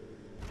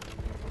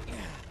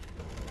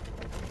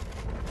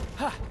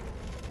 Ha!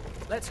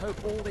 Let's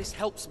hope all this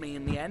helps me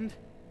in the end.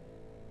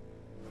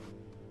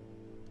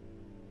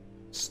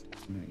 Stick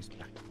them in his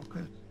back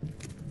pocket.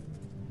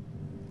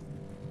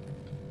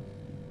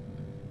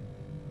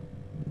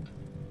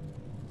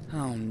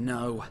 Oh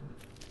no.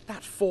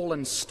 That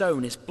fallen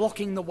stone is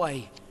blocking the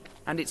way,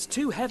 and it's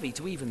too heavy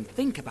to even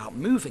think about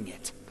moving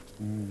it.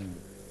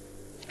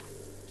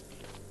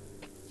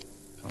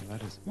 Well,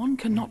 that is... One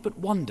cannot but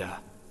wonder,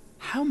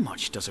 how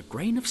much does a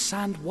grain of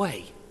sand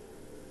weigh?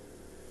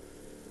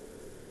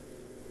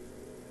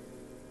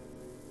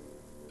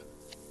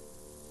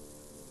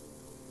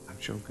 I'm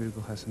sure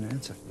Google has an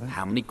answer for that.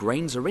 How many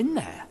grains are in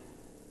there?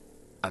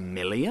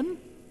 1,000,000?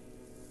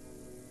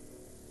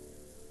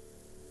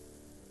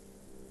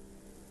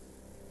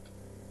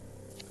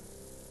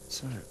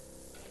 So,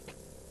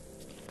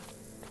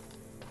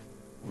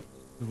 what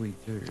do we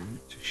do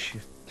to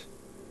shift?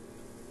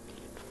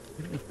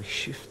 Even if we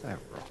shift that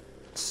rock,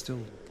 it still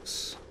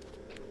looks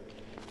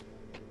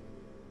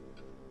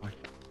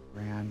like the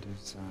ground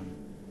is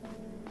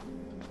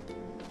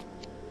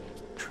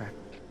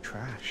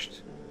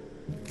trashed.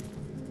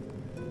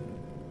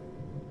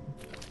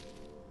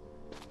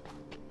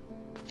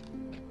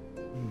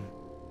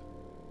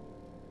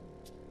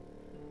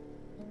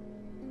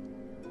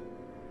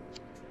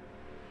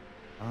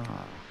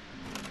 Ah,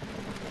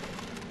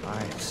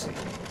 I see.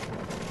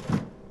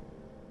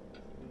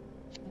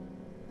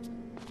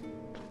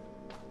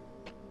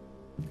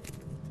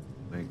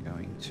 We're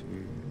going to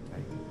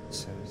take a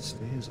set of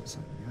stairs or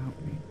something,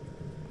 aren't we?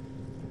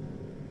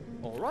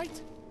 All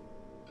right.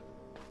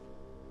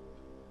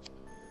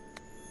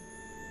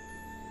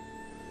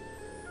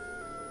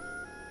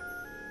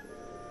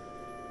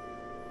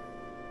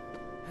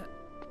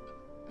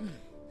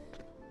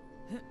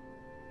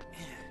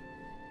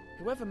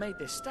 Whoever made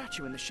this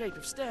statue in the shape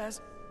of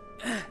stairs,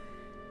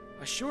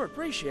 I sure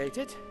appreciate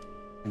it.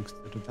 Thanks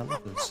to the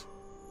developers.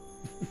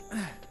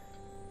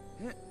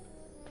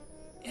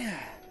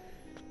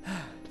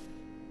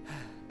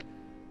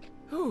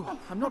 Ooh,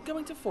 I'm not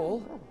going to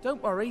fall.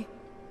 Don't worry.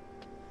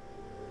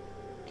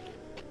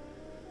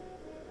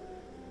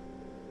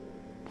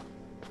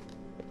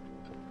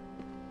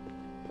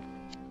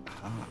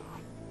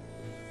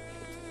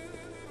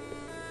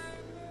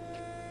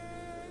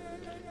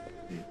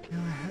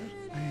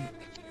 I had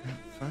a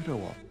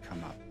photo op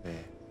come up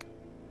there.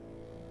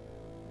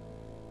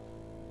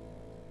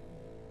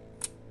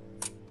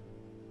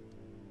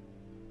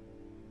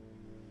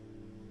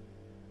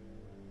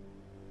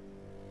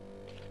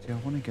 See, I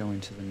want to go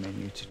into the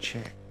menu to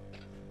check.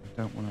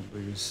 I don't want to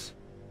lose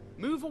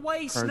Move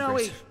away, progress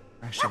Snowy! if it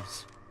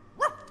crashes.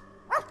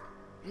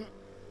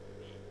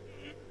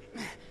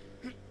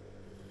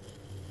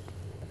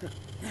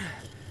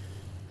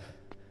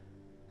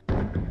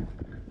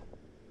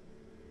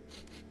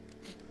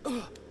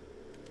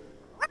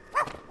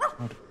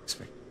 I'd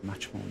expect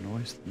much more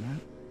noise than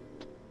that.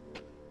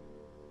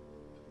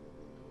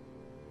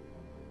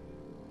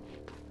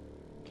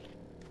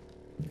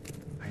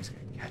 He's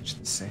going to catch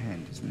the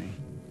sand, isn't he?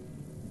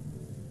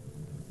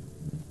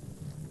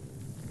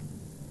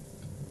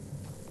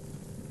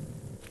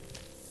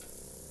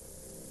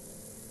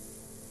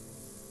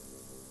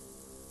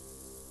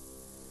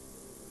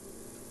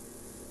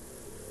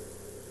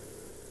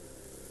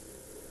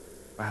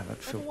 Wow, that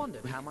Ever felt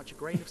wondered how much a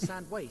grain of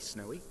sand weighs,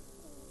 Snowy?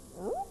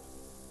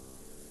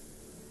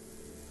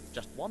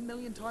 Just 1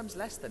 million times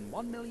less than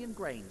 1 million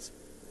grains.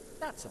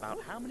 That's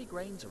about how many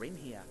grains are in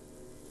here.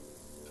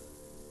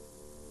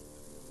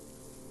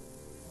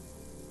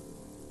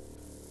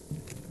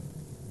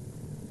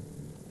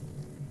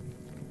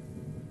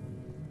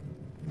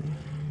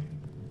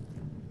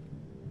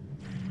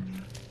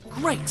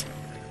 Great!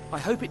 I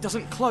hope it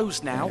doesn't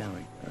close now. There we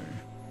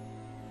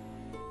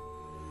go.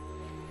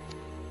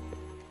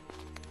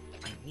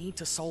 I need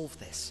to solve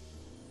this.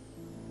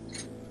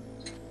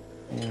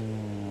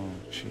 Oh,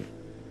 shit.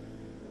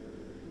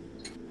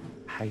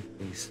 I hate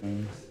these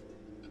things.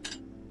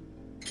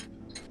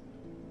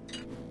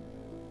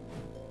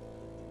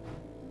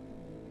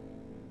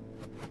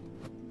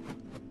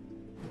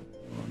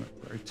 Oh, and it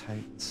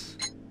rotates.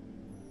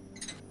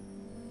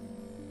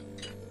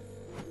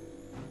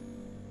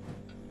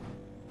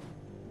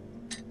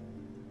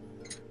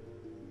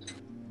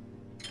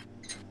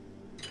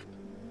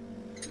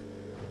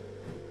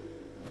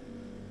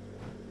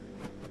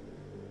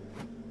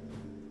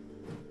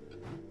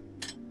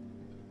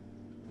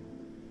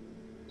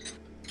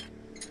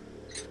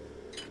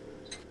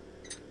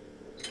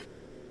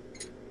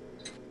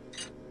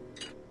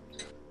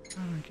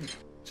 How do I get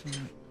to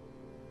that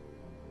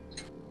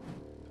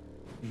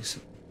piece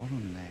at the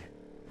bottom there?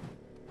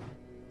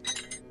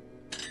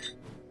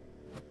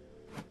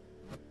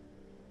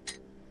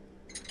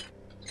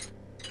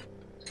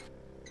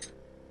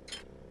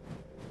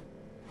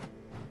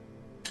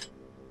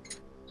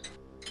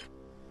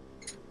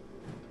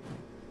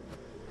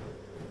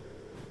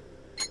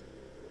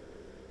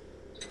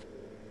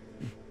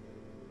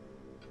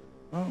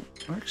 Well,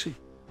 we're actually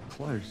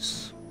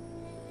close.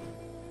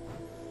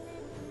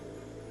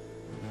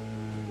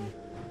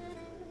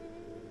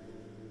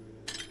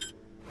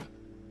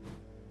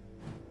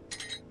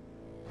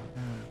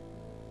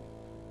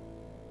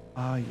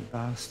 Ah, you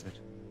bastard.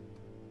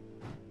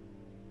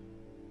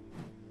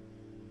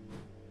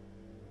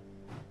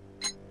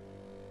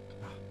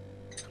 Oh,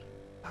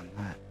 done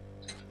that.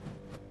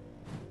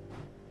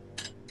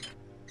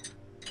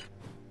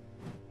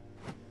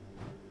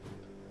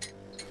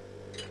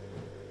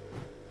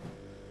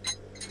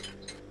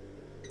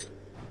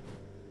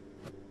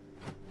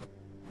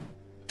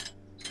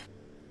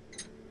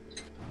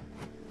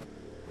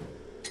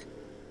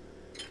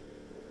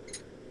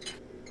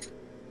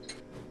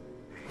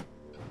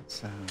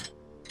 So,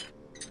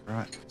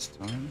 right this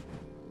time.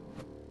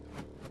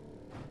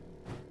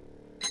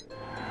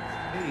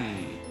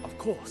 Hey, Of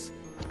course.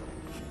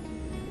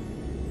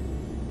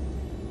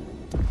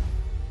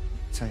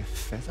 it's a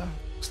feather.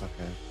 Looks like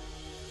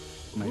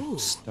a made Ooh,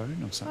 of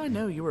stone or something. I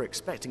know you were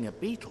expecting a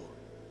beetle.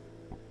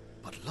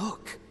 But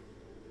look.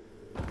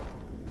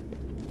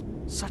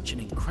 Such an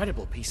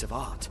incredible piece of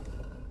art.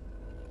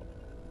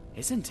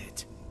 Isn't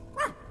it?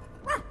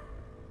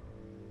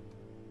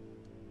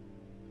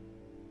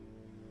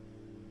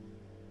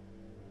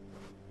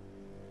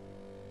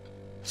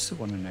 I still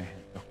want to know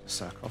how Dr.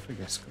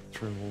 Sarcophagus got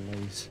through all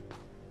these.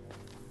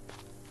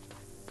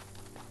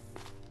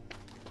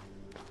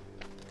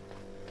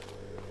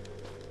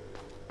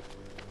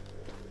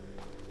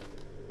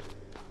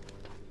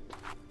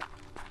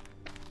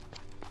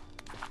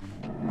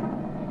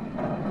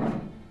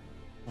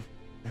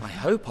 I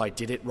hope I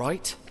did it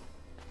right.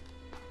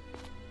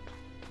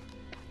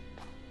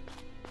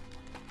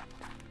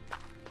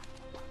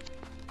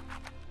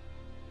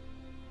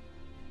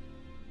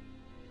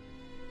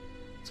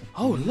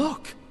 Oh,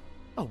 look!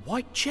 A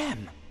white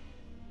gem!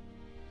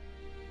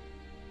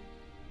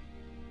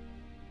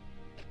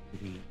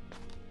 Did he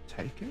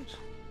take it?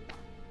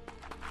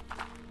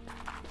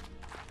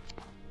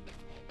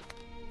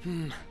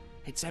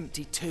 It's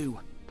empty too.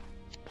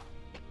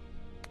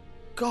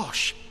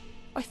 Gosh,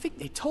 I think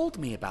they told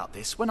me about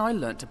this when I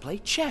learnt to play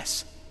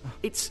chess.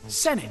 It's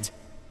Senet,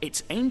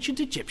 its ancient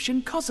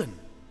Egyptian cousin.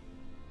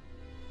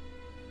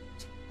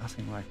 It's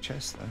nothing like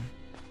chess, though.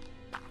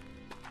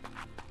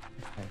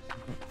 Okay, so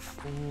I've got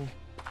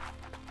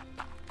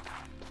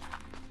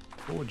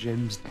four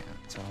gems now,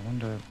 so I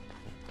wonder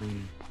what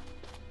we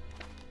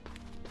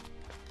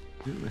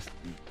do with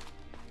them.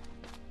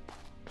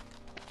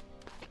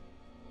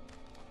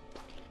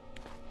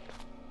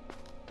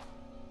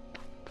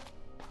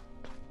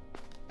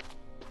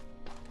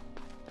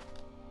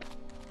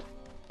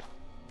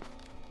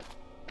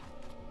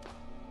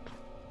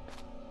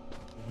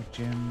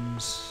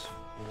 Gems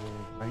or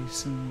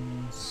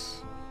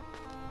basins.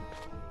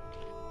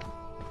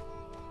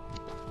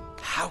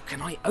 How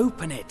can I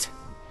open it?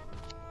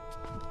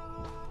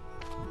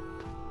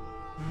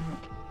 Yeah,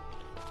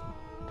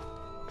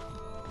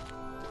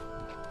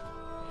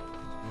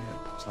 it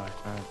looks like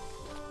I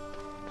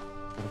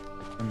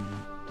put them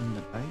in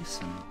the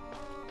basin.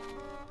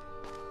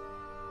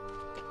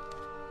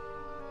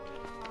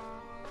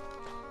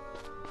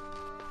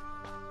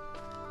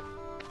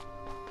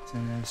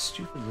 And as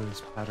stupid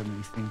as part of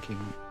me thinking,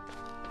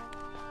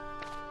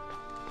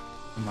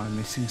 am I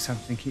missing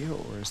something here,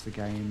 or is the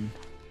game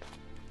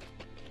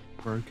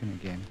broken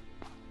again?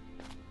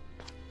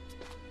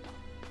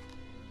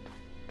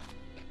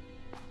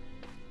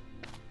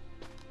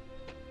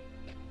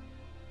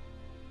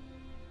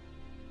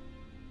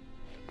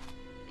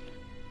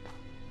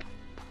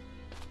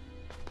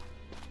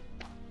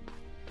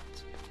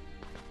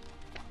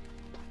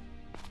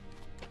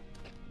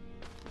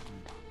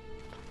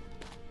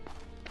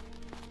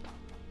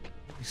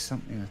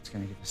 Something that's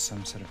going to give us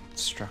some sort of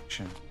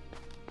instruction.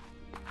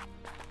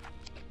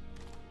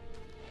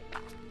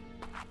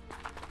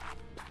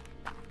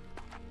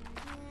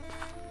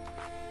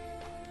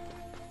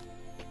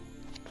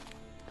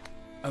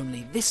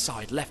 Only this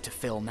side left to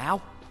fill now.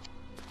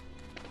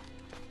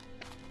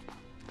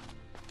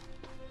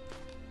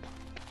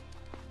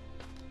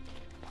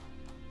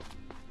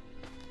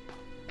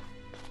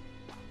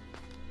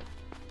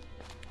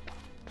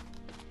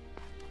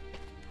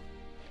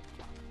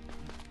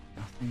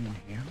 Nothing in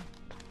here.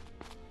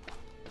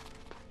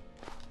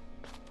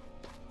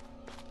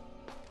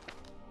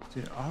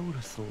 See, I would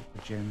have thought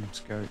the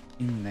gems go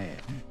in there.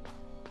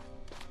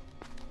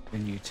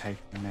 Then you take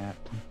them out,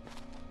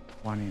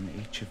 one in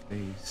each of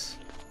these.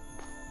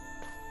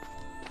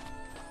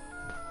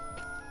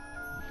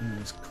 And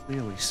there's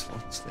clearly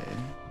slots there.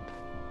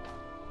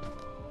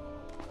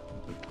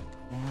 But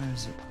why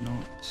is it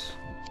not?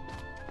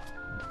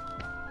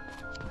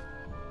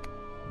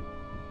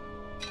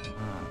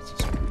 Ah, it's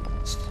just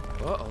replaced.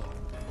 Uh-oh.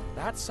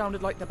 That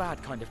sounded like the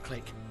bad kind of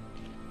click.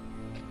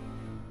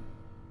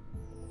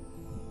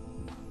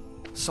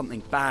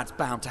 Something bad's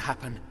bound to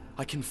happen.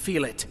 I can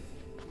feel it.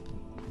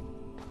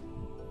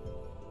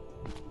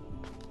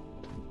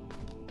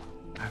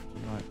 I have to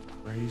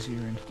like brazier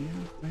in here,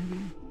 maybe?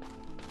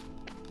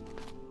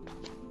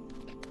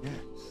 Yes.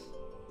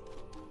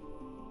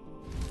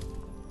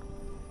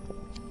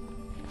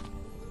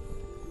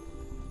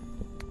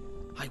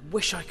 I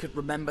wish I could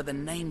remember the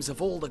names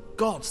of all the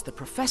gods the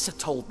professor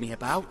told me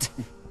about.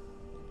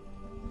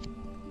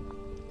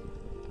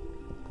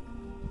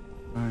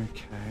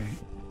 Okay.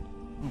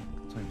 Oh,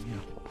 so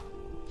yeah.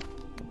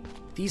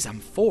 These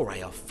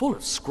amphorae are full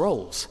of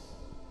scrolls.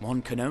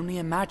 One can only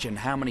imagine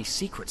how many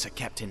secrets are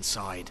kept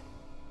inside.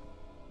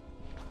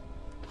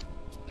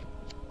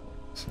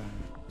 So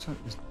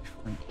there's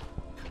different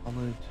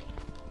coloured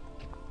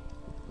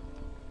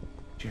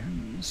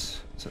gems.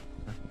 So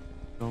the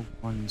gold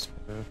one's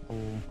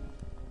purple.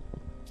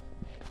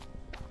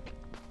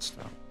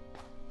 Start.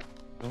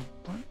 Gold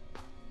one.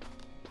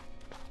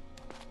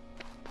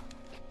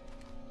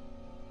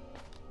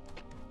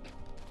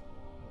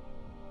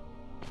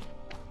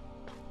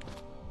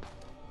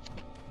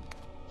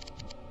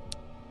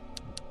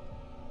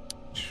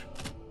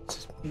 This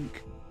is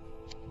pink.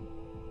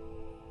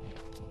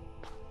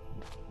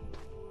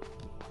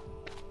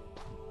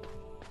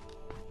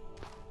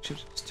 Should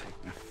have just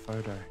taken a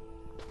photo.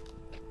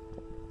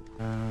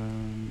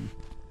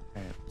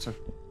 Okay, so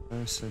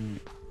person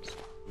is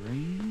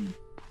green.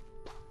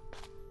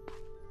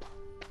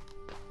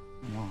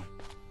 Come on.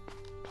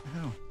 What the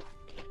hell?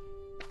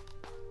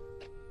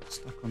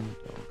 Stuck on the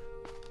dog.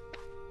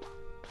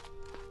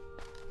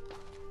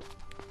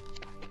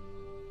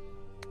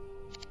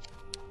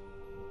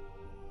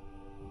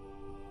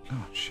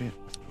 Oh shit, I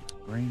thought it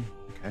was green.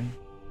 Okay.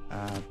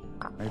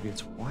 Maybe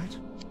it's white?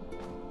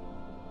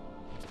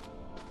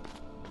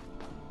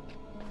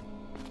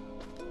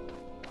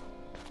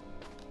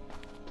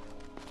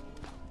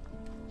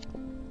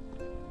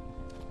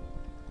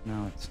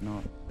 No, it's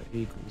not. The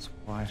eagle's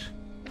white.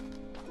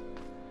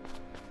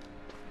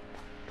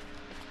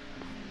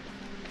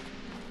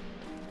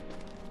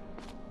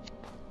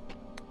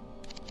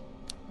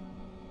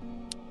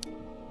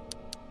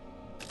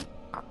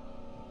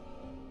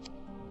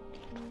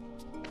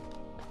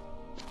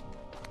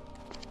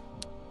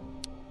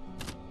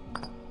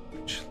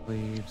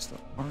 leaves the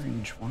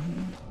orange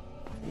one.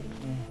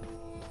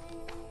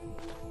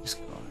 Or this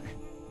guy.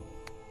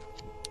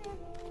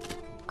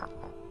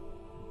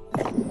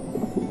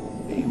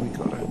 Hey, we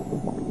got it.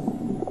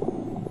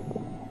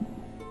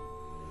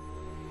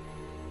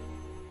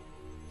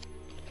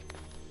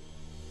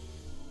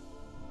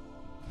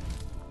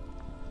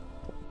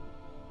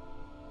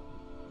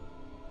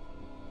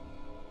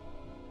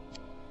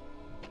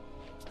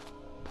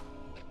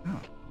 Oh,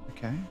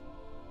 okay.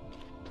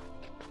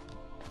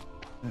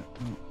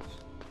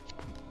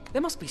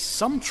 There must be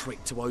some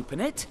trick to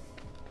open it.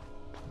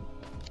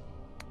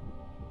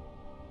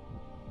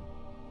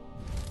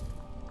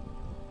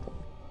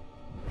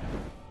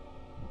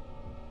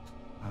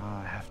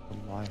 I have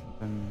to light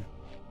them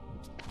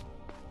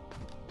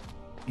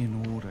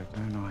in order,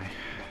 don't I?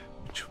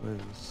 Which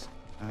was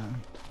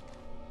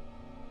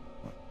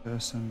what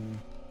person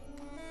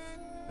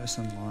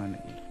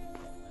lining.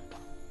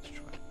 Let's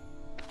try.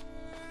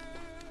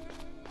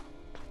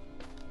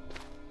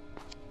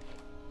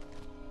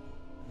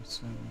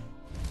 Person.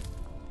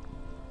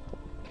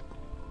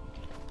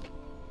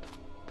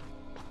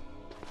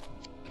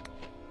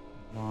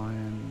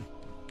 Lion.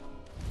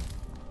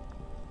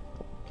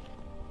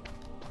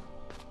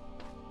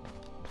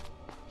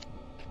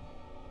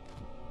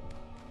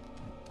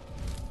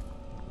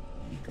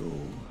 Eagle.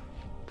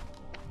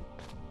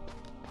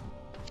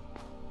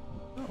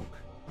 Dog.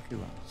 Lucky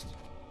last.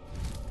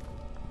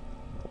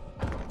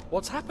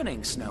 What's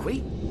happening,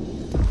 Snowy?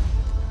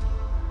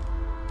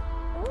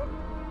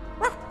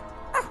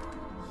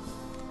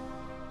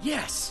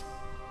 Yes!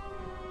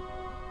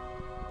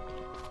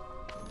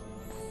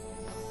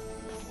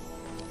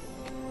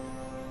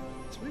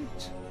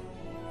 Sweet.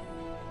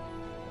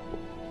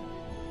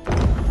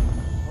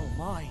 Oh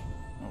my.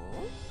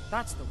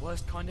 That's the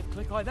worst kind of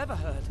click I've ever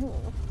heard.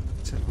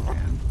 Settle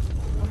down.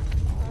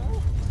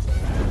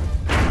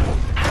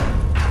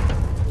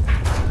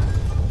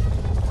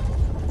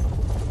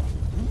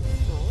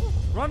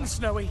 Run,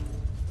 Snowy!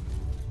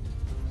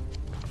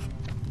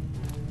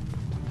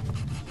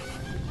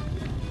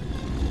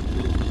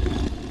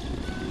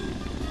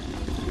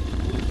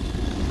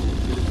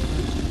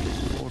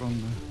 Caught on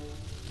the.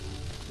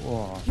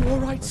 Whoa. You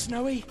alright,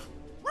 Snowy?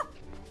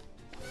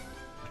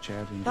 Watch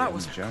out and That get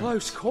was a in the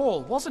close jokes.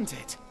 call, wasn't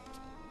it?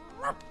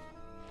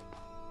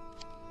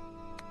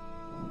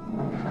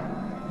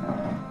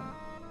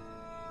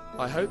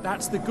 I hope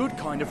that's the good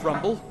kind of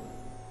rumble,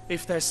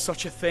 if there's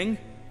such a thing.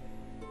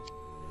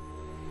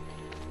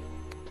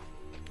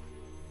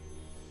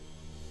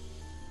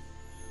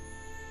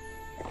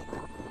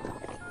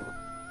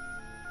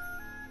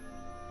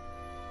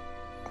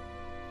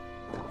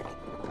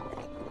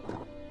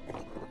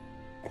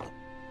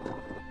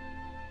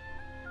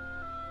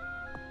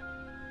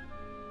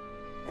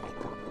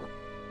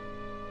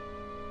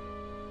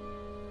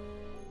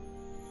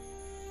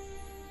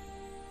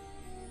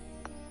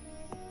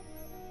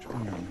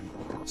 Trying to remember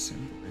what the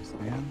symbol is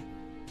now.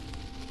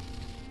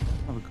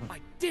 Oh, we got. I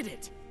did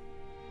it!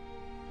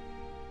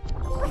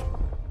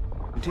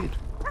 We did.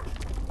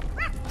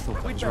 I thought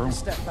that We'd was better wrong.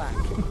 step back.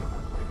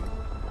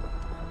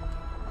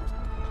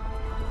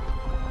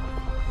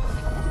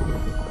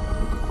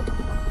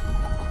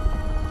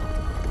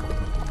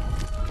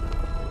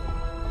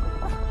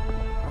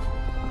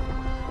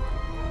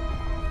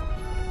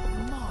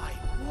 My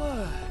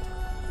word!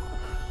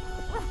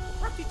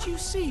 Did you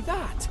see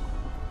that?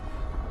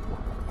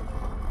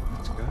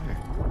 Let's go.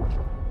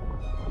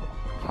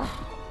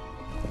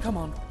 Come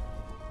on,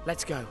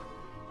 let's go.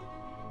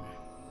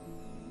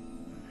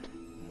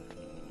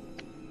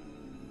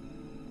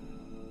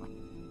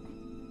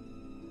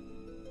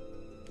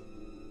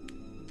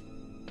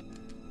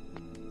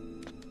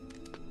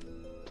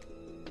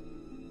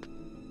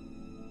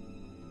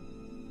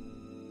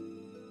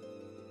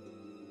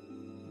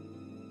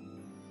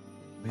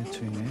 Where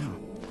to now?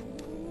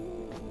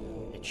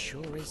 It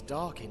sure is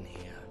dark in here.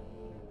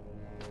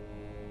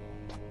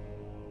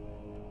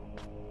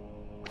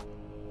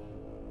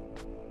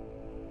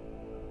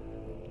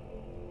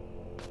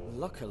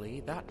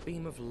 Luckily, that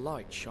beam of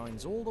light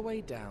shines all the way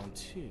down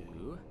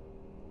to...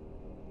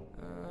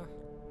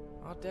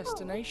 our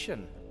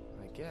destination,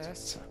 I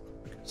guess.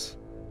 Because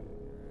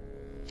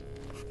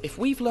If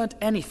we've learnt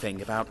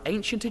anything about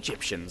ancient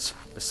Egyptians,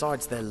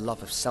 besides their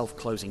love of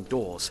self-closing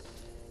doors,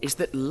 is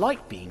that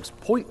light beams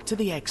point to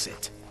the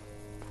exit.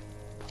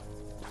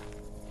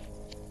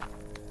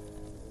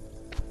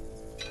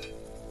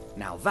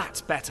 Now that's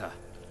better.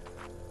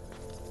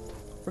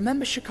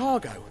 Remember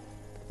Chicago,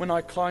 when I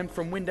climbed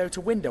from window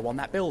to window on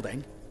that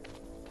building?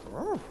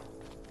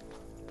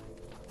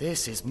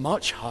 This is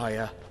much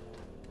higher.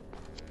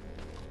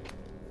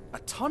 A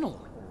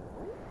tunnel?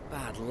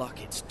 Bad luck,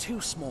 it's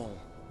too small.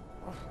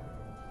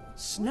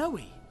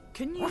 Snowy,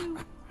 can you...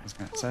 I was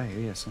going to say,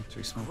 yeah, it's not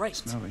too small. Great.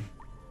 Snowy.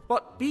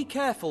 But be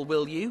careful,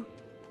 will you?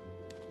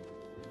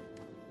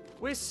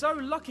 We're so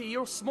lucky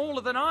you're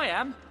smaller than I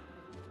am.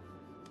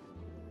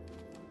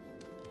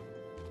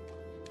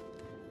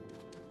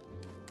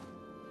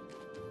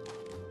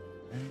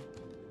 Okay.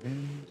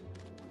 And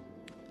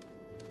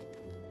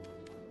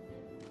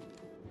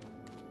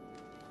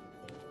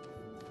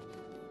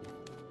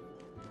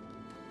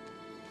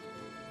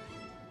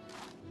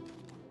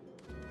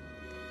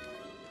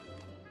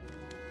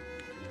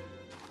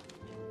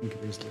think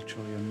it is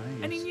literally a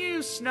maze. Any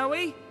news,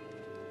 Snowy?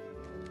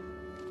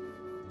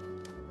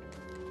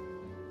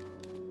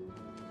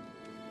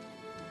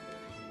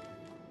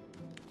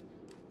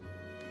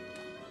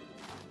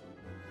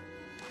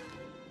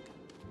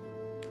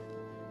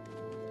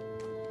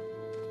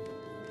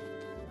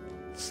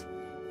 It's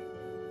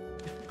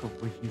difficult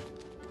when you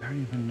don't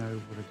even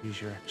know what it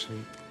is you're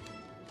actually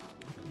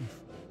looking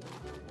for.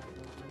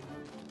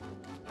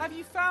 Have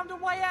you found a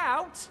way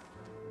out?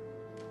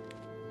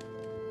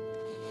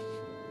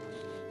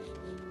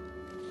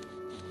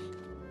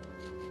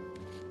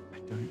 I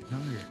don't know.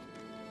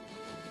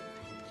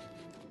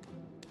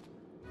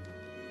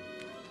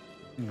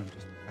 I think I'm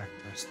just back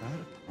where I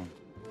started from.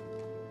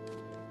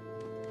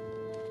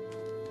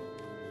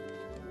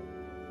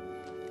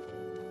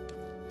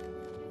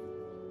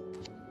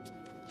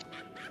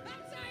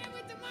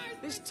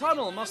 This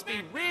tunnel must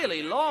be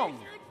really long.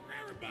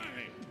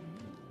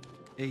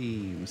 Hey,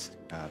 Mr.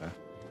 Carter.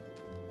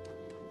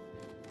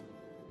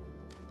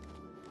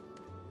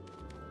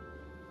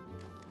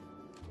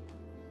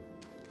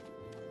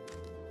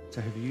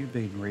 So have you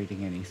been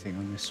reading anything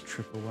on this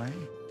trip away?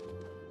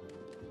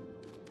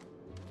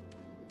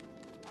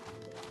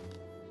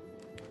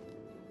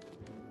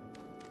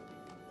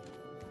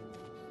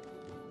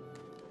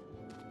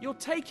 You're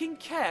taking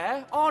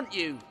care, aren't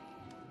you?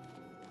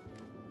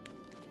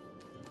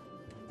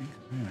 I think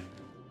I know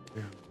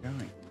where I'm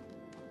going.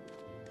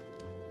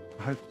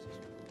 I hope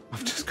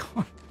I've just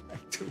gone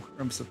back to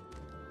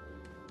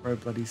where I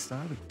bloody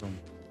started from.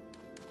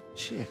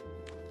 Shit.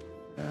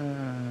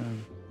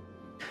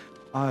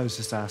 I was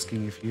just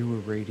asking if you were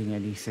reading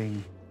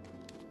anything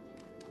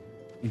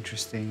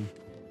interesting.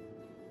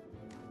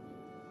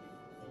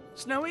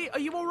 Snowy, are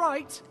you all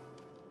right?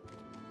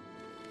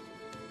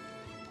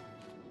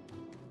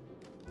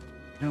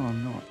 No,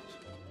 I'm not,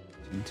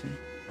 Tintin.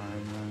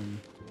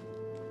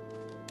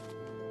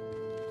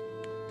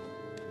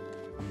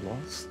 I'm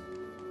lost.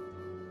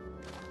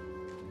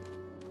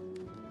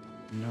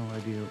 No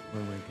idea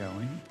where we're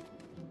going.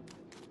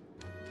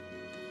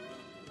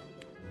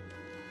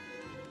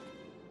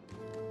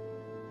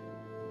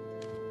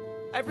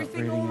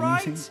 Everything reading all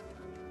right? anything?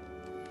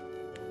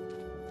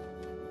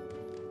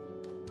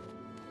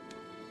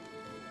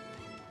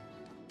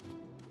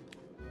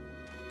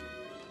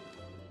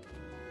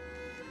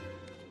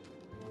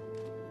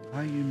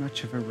 Are you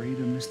much of a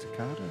reader, Mr.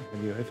 Carter?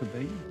 Have you ever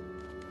been?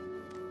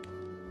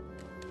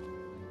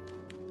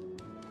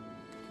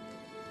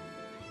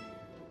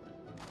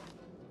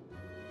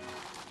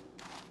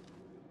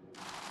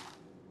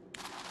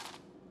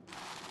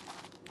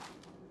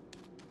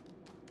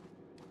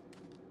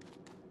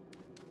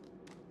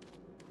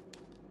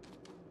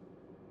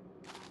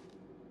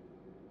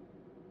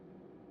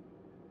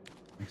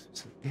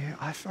 Yeah,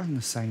 I found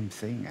the same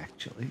thing,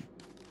 actually.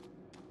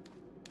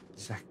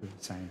 Exactly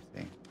the same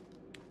thing.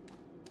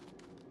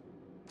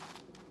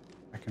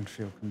 I can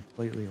feel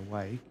completely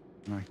awake,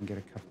 and I can get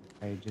a couple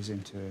of pages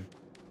into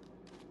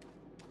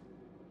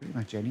pretty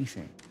much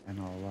anything, and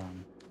I'll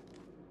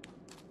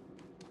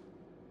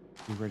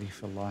be ready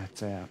for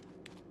lights out.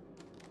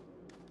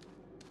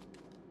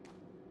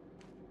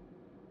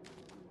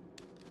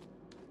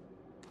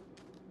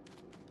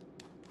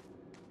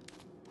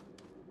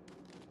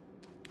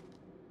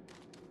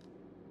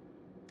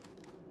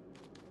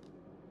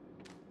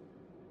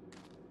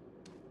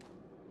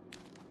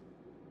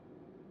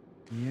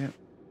 Yep,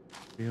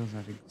 feels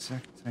that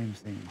exact same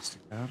thing, Mr.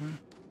 Carter.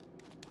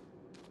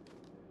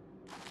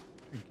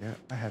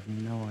 I have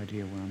no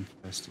idea where I'm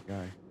supposed to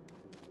go.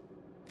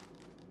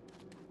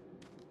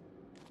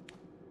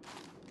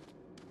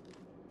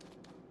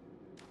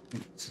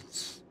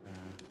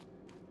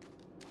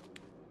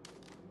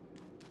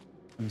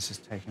 And this has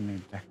taken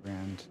me back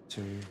around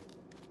to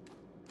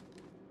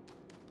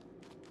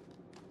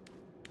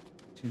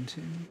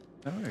Tintin?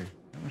 No, it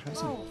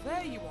hasn't. Oh,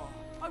 there you are.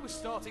 I was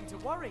starting to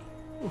worry.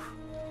 Oof.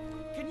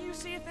 Can you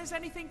see if there's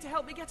anything to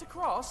help me get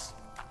across?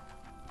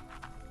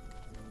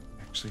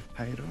 Actually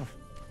paid off.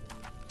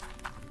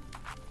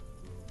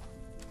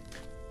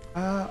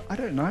 I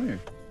don't know,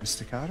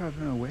 Mr. Carter. I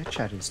don't know where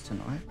Chad is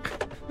tonight.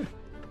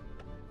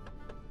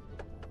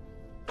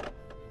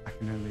 I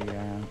can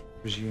only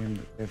presume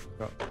that they've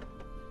got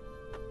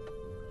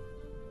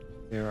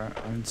their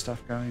own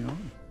stuff going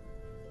on.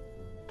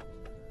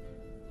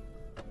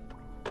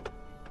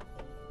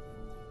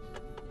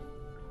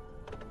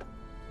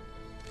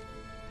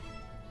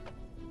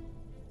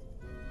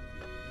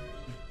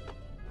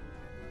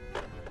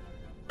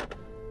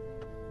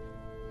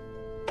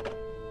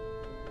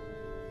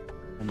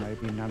 Or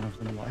maybe none of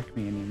them like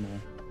me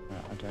anymore.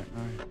 I don't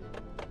know.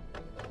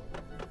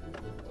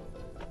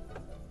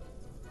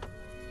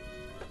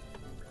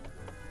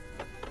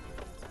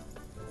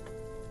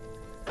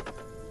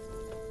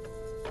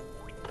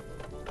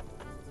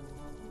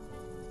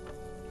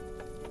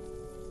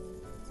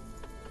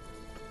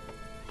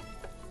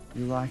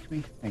 You like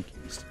me? Thank you,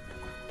 Mr.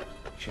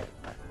 Appreciate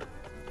that.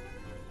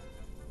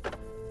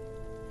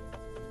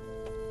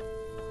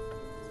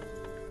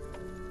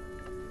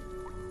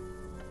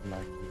 I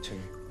like you too.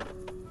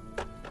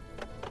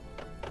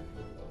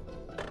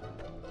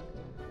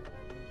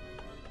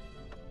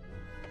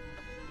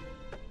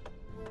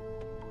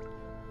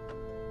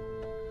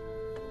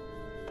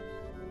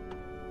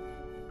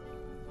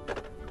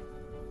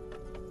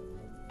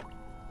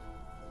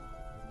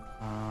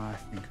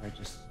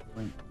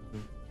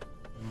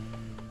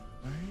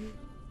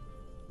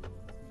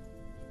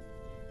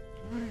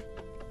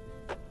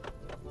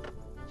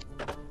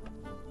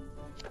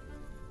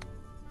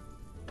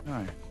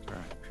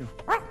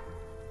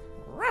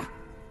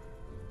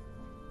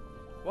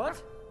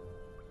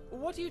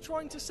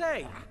 trying to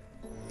say?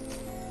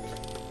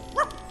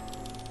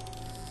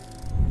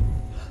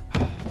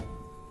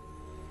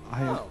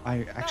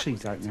 I actually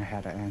don't know how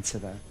to answer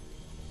that,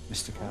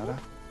 Mr. Carter.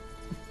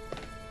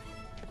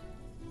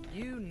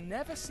 You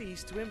never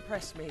cease to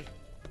impress me.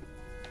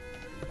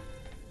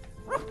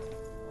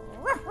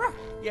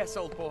 Yes,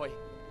 old boy.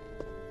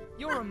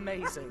 You're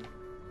amazing.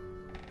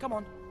 Come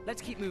on,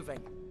 let's keep moving.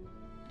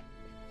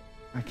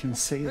 I can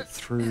see it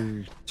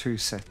through two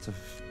sets of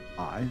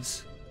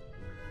eyes.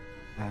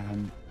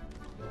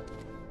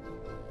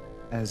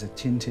 As a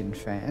Tintin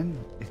fan,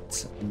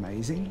 it's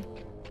amazing,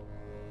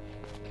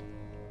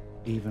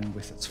 even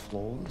with its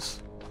flaws.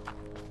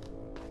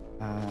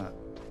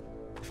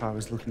 If I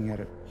was looking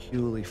at it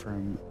purely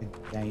from a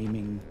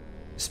gaming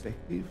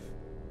perspective,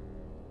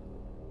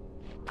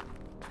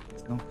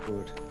 it's not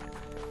good.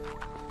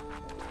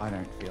 I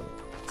don't feel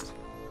it.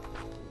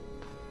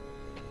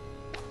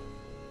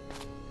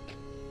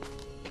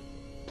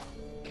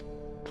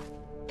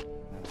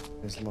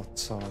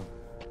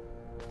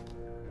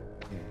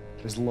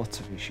 There's lots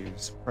of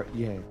issues.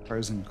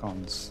 Pros and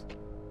cons.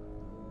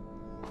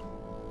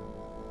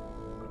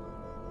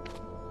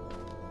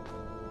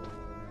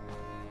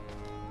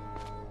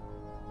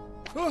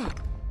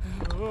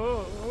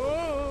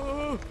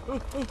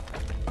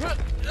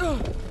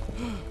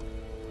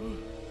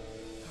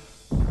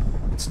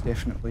 It's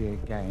definitely a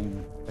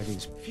game that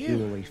is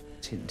purely for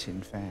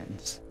Tintin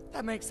fans.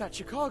 That makes that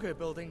Chicago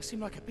building seem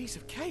like a piece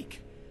of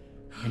cake.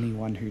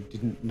 Anyone who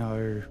didn't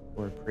know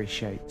or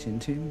appreciate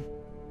Tintin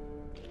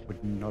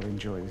would not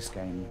enjoy this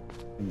game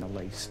in the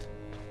least,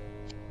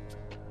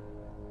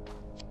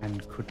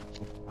 and couldn't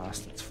look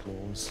past its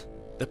flaws.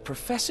 The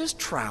professor's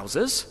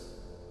trousers?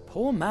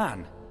 Poor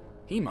man.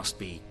 He must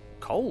be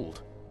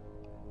cold.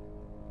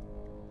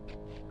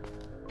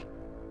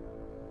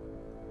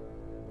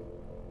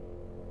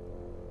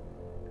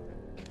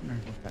 I don't know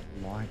what that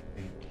light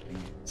beam thing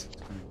is. It's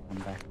going to come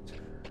back to...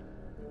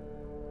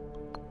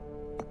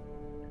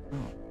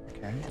 Oh,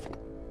 okay.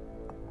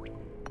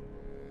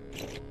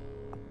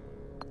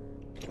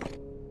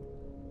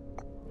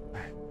 I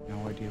have no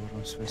idea what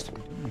I'm supposed to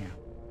be doing now.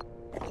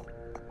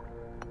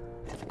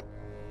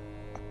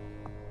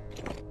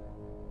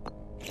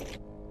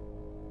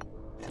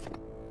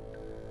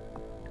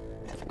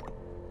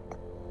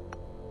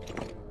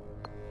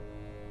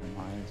 Am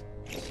I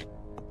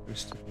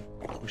supposed to be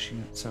pushing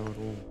it so it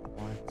all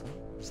lights up?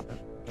 Is that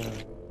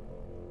the...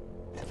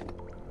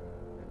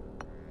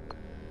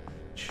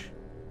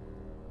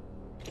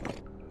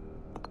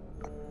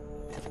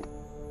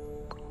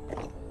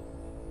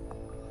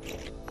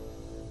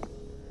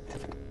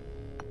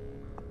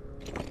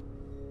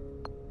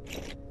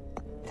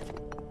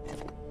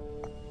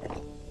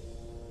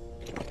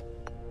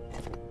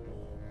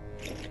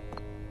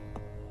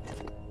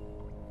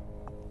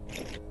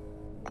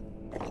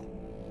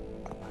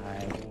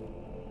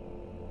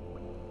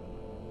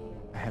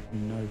 I have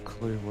no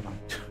clue what I'm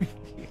doing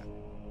here.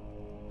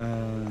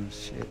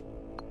 Shit.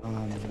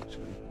 I'm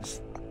literally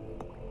just...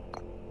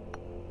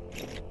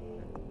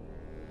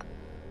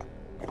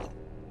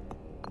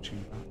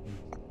 pushing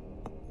buttons.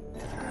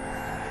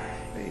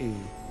 Hey.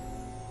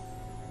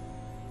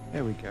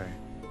 There we go.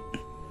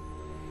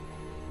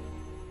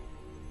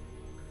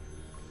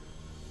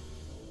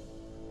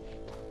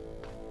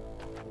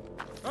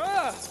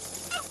 Ah!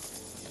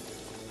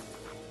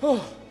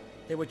 Oh,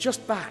 they were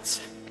just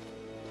bats.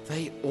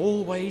 They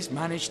always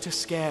managed to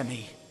scare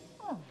me.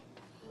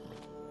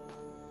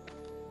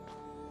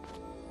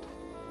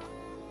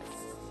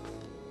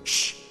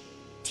 Shh!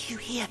 Do you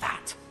hear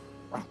that?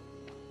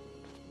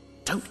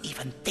 Don't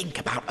even think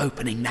about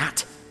opening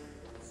that.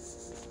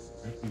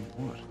 Opening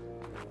what?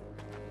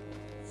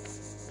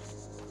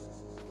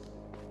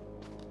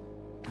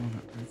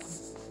 Wanna open?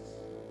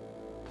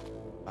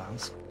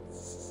 Ask.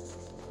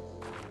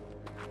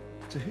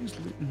 So who's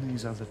looting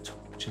these other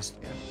torches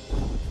down?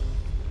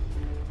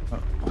 Oh.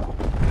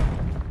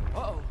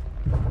 Uh-oh.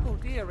 Oh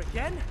dear,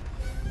 again?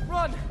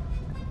 Run!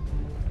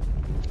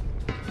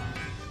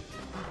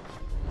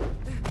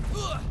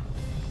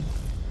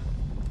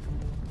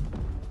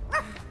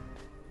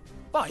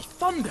 By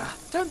thunder!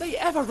 Don't they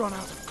ever run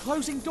out of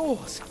closing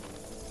doors?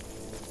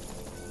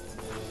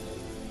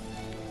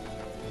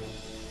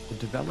 The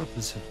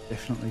developers have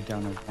definitely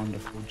done a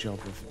wonderful job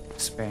of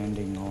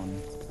expanding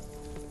on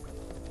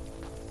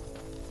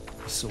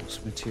the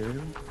source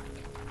material.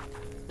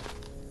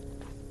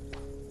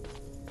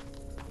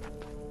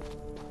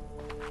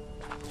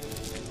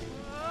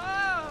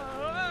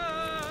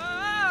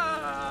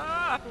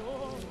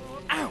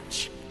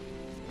 Ouch!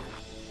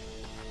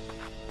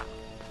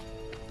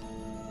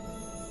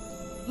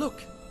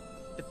 Look,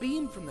 the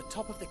beam from the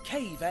top of the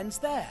cave ends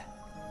there,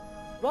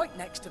 right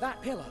next to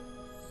that pillar.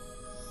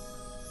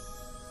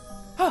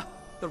 Huh,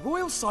 the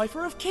royal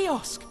cipher of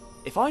Kiosk.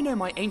 If I know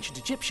my ancient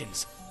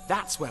Egyptians,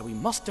 that's where we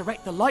must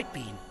direct the light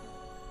beam.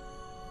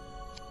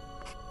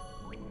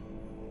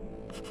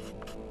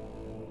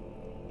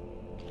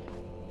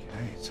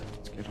 Okay, so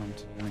let's get on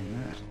to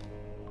doing that.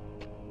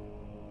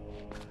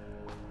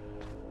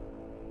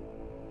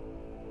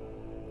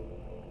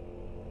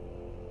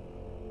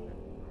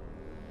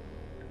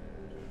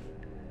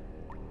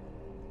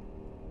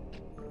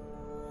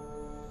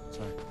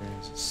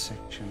 There's a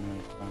section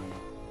of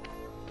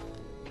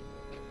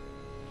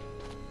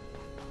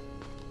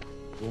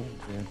wall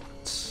there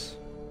that's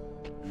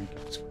gonna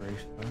give us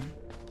grief though.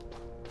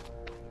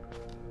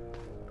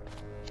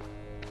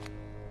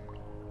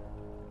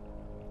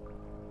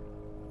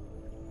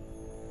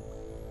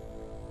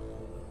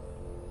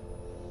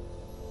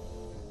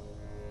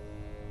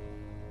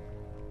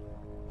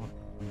 What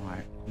am I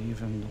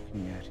even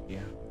looking at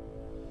here?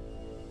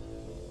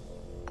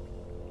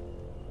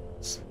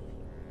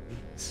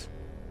 These.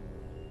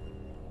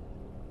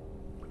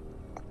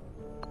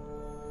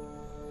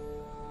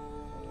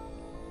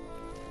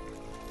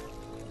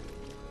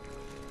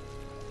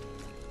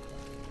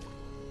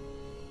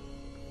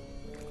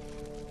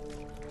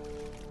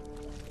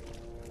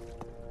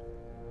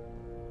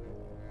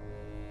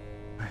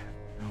 I have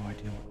no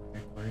idea what the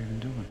heck we're even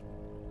doing.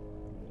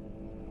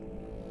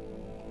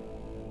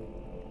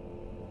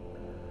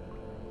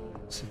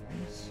 So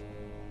these.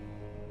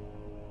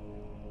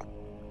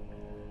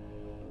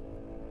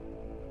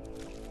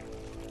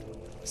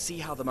 See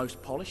how the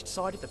most polished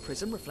side of the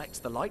prism reflects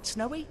the light,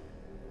 Snowy?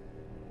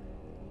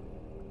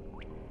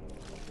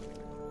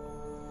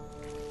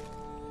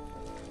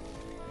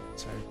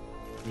 So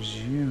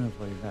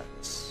presumably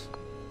that's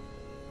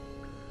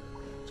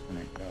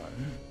gonna go.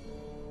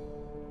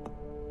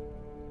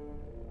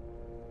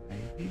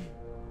 Maybe.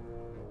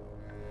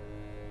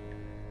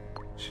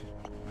 Shit,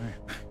 I don't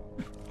know.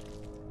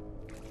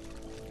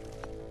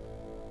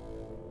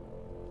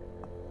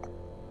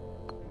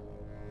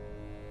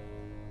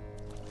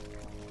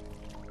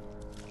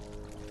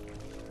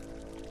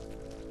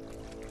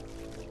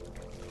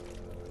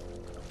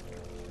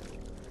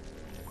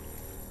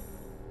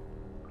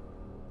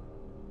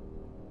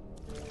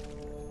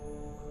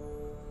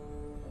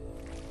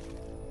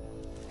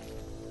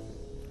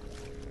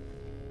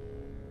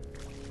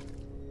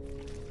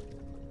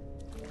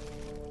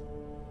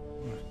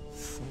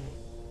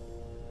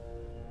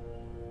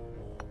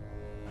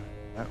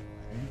 That way?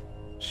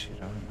 Shit,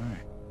 I don't know.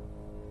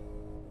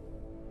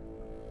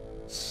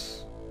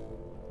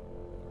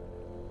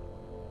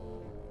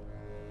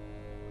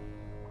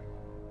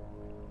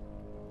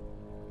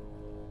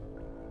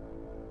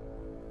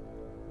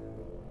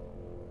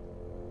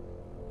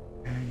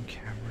 And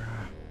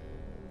camera.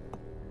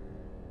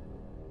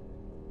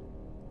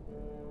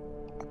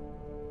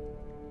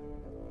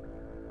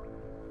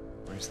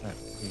 Or is that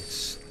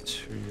piece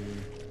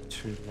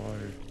too low,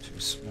 too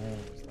small?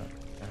 Is that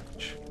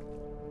patch?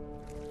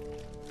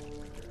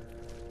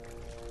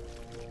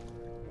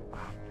 I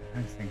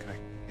don't think I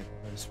can get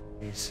those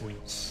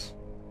pieces.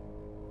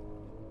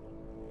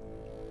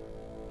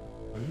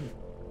 Ooh.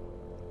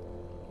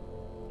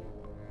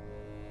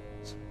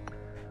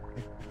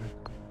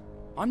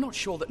 I'm not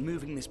sure that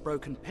moving this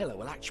broken pillar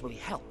will actually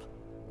help.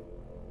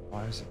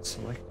 Why is it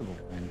selectable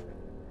then?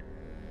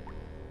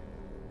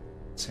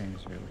 It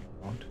seems really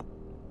odd.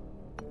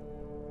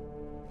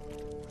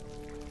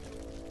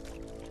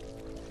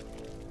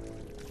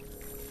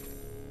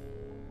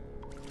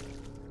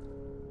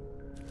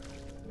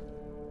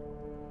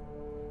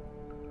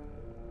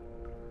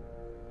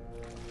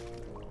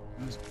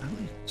 There's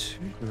only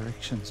two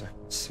directions I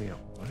can see it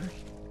working.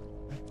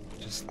 That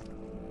just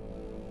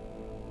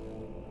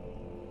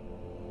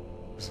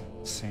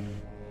doesn't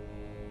seem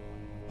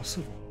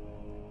possible.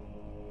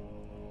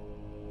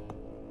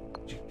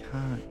 You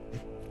can't.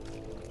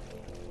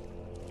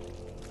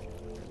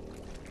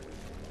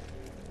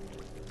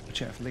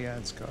 Watch out for the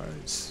ads,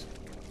 guys.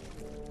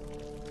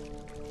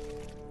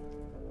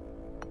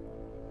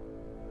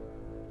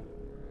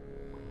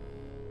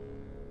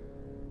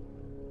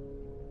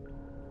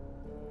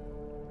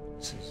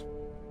 This is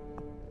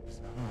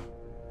bizarre.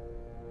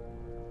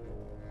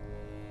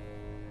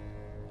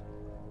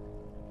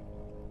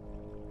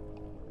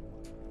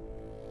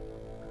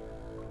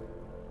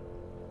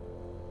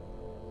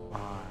 I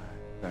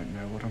don't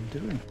know what I'm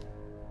doing.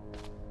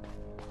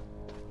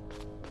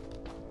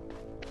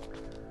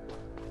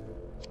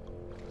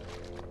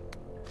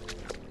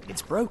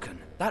 It's broken.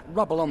 That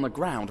rubble on the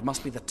ground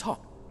must be the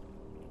top.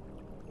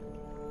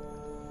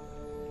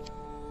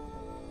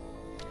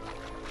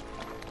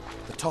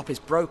 The top is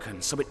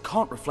broken, so it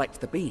can't reflect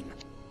the beam.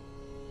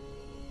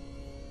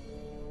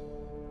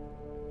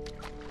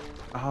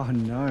 Oh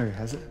no,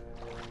 has it?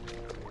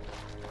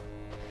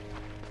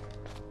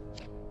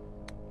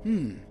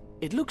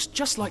 It looks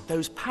just like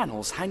those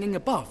panels hanging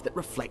above that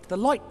reflect the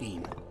light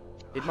beam.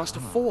 It must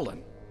have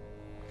fallen.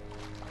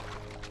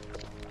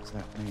 Does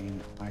that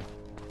mean I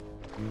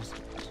can use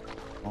it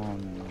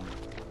on...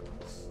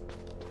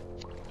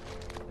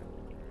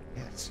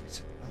 Yes,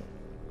 it's...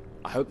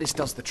 I hope this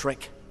does the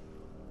trick.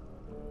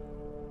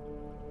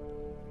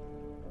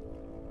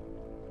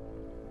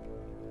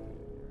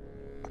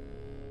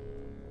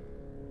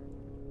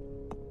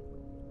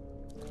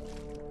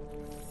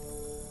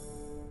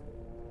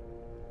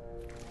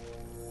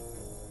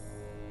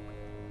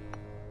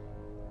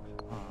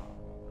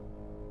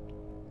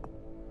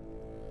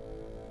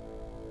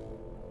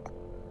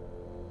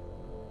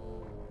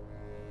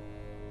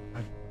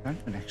 I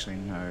don't even actually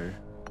know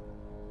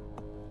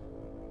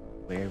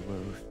where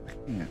we're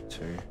reflecting it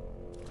to.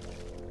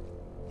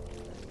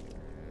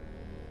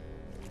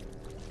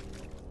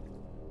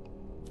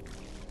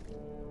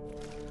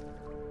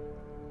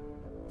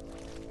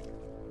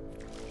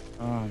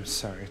 Oh, I'm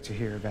sorry to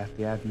hear about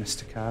the ad,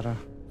 Mr. Carter.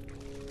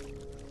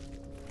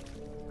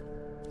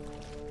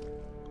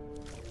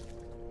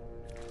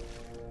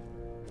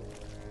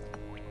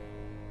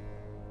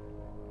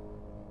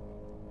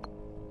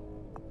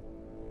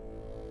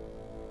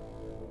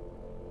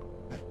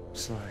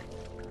 Looks like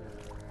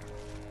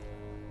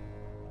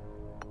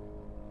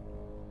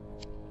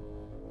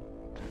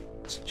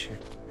let's check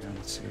around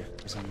and see if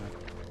there's another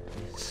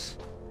piece.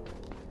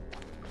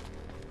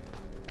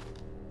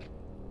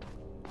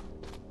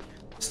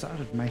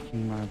 Started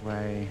making my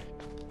way.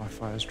 My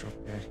fire's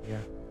dropped out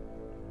here.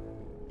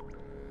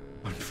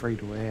 I'm free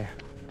to wear.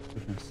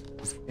 Goodness,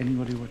 does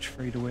anybody watch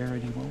free to wear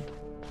anymore?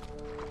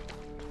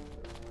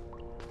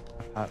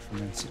 Apart from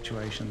in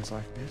situations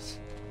like this.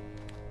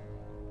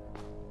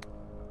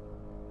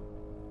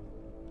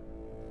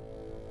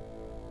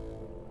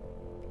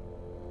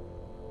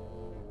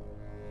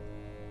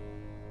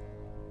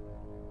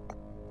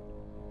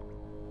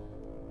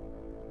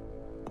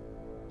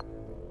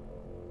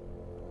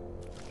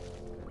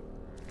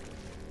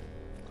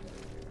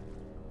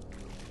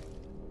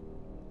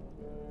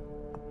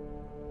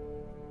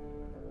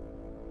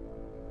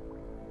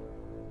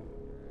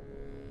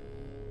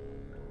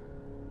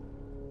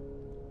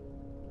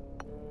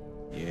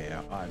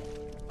 Yeah,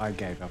 I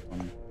gave up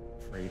on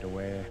free to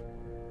wear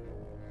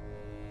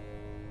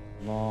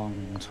a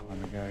long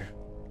time ago.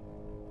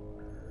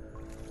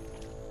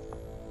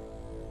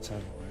 So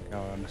long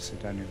ago, I honestly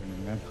don't even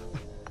remember.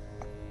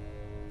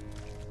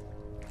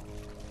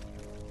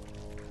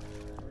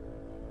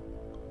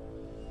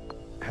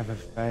 I have a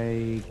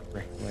vague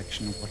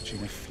recollection of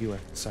watching a few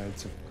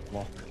episodes of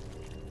Block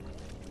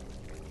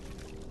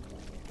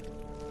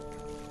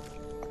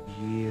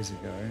years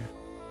ago.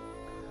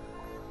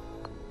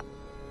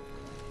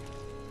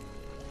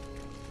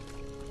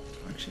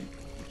 Actually,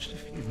 I watched a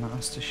few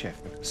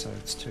MasterChef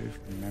episodes too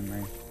from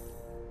memory.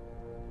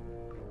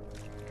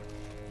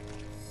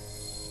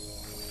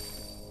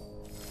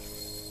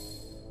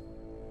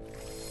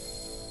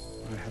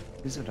 I have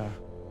a visitor.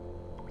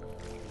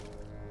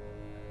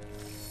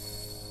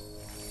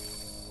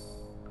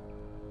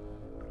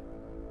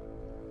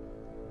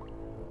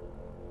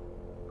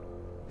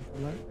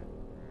 Hello?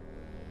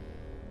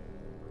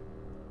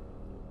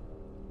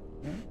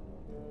 Yeah?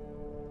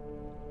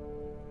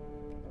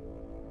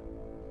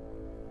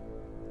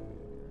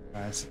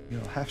 Guys,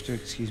 you'll have to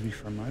excuse me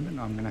for a moment.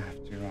 I'm going to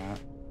have to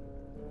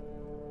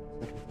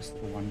settle this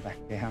little one back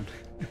down.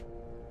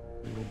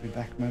 We will be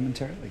back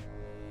momentarily.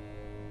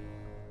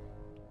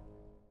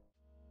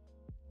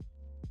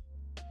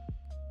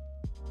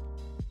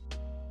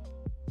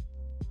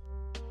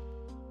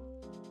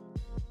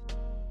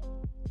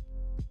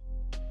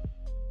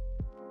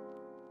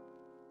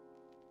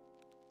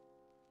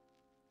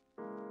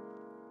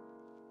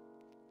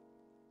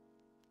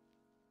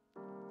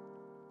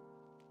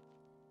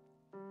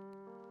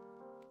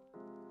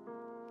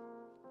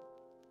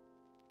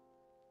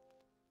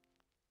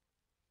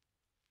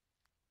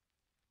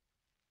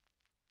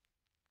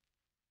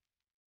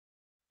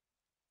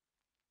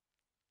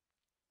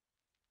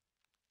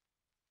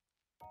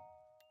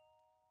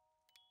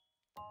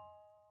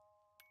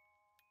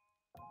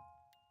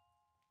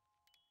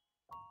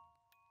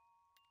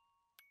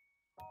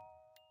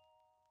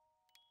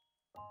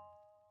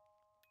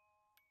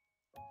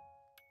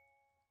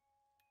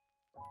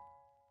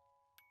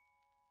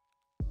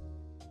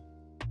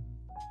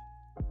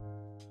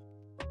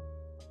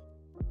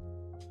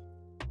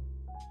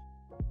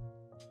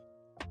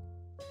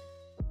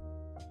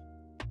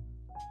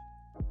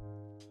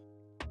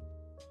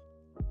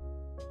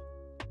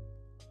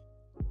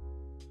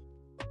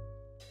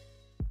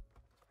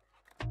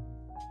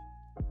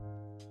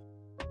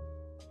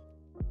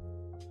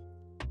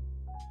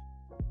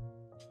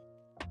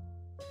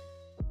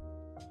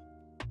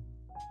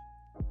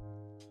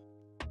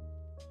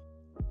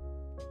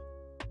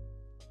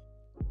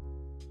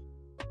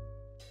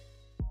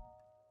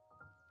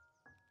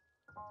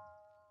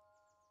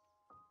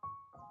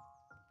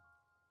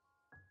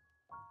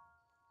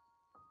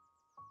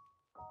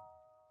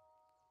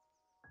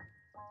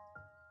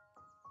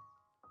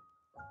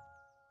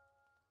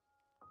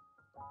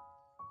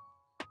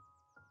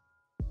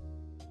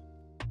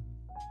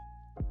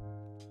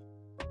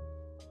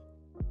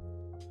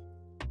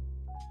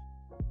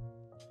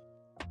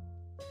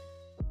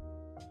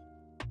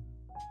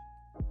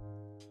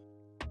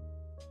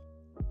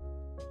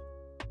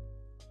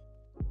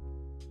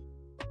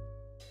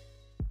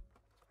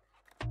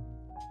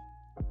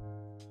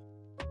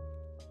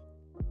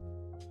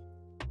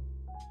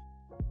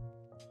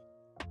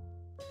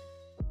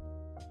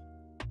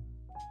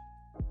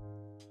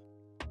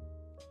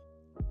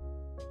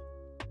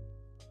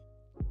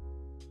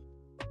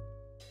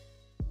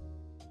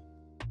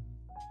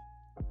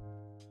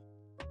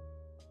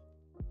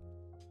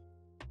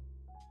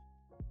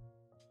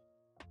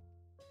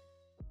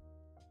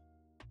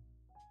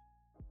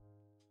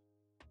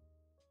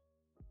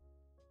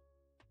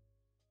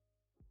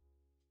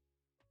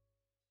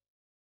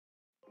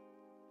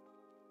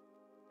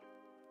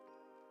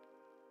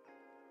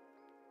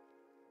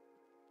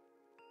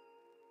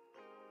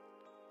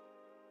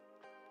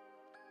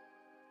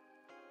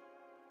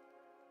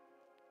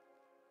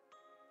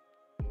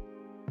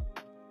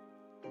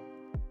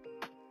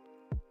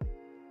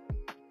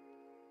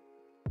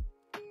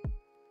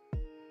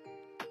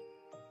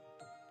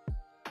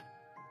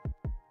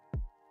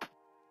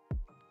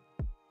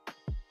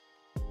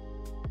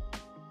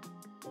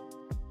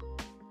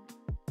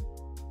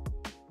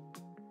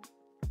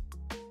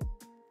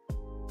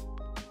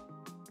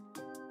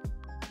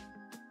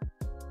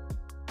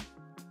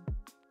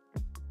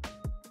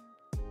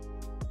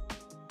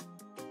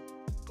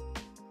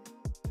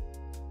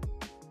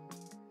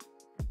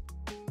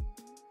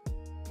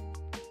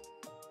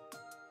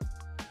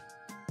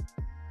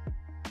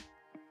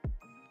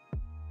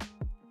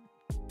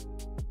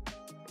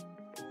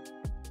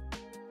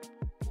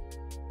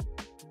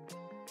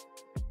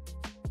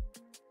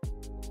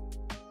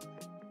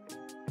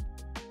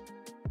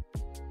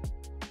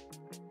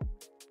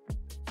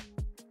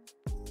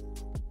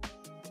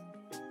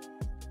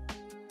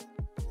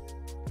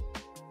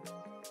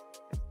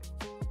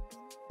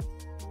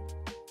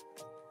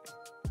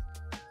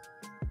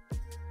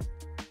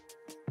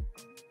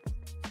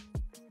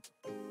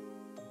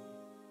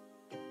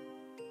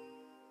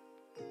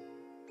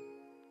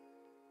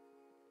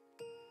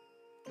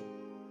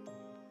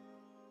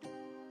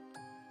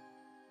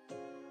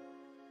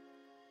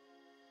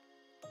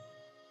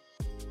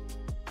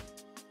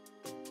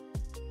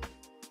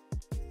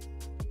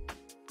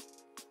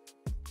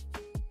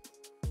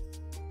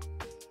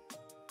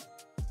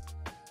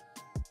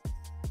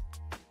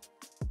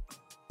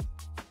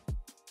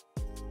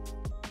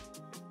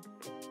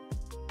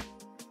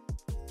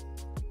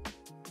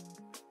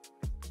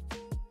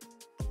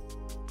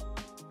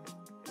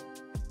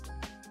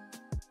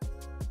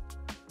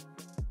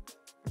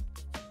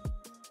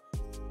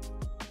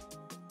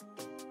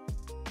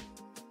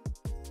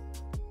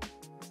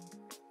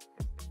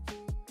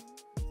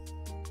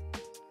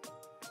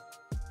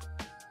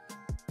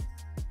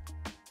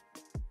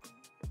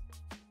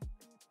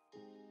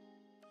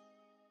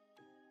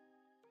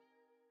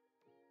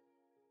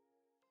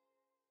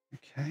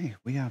 Okay,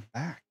 we are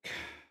back.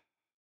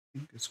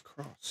 Fingers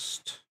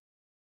crossed.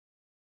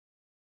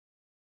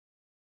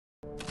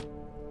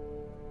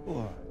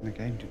 Oh, and the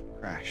game didn't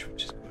crash,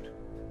 which is good.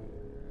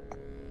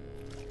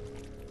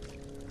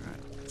 Alright,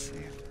 let's see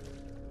it.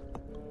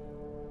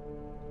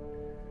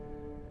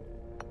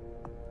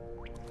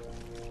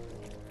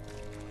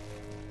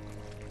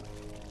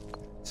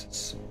 It's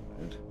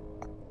sorted.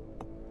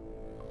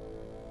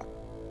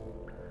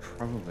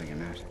 Probably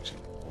gonna have to actually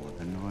call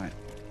it a night.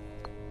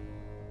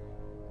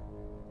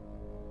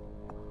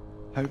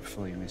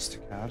 Hopefully, Mr.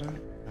 Carter.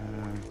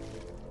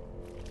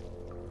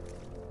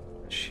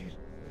 Shit,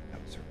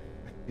 that was a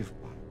reflective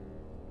one.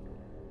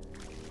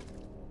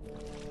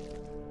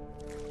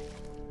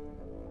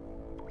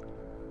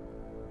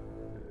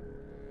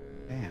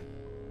 Damn.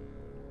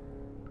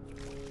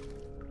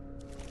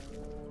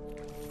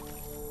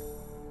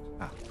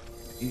 Ah,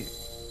 here.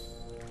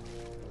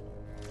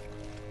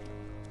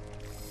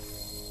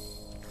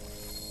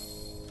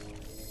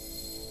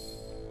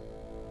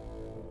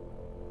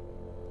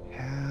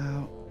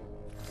 How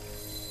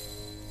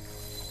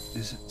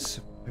is it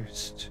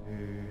supposed to?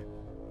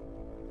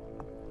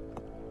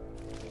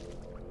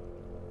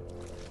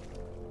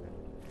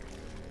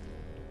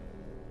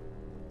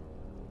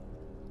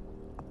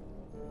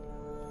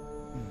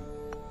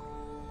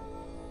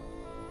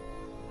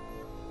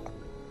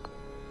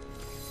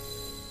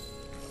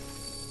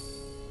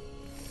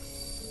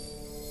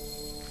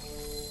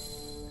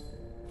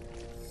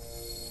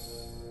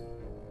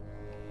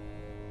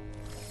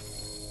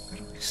 How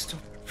do we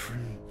stop it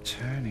from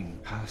turning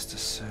past a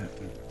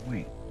certain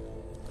point?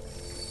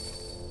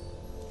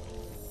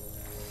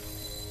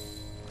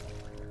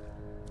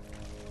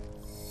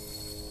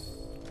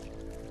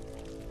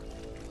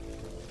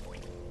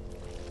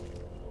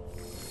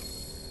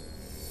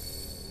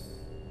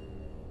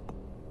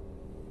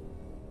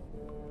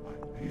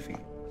 By moving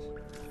it.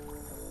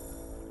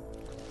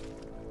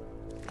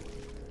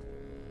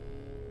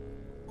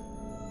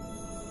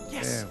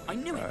 Yes, There I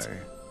knew it. go.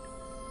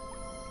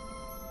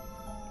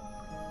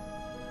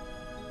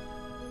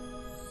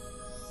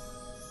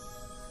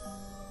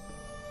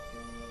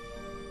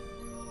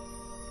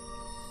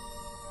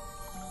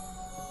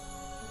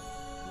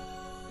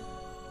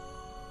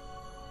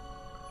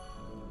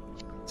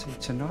 See,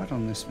 tonight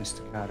on this,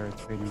 Mr. Carter,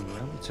 it's been a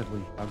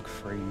relatively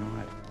bug-free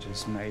night, which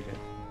has made it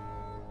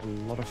a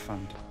lot of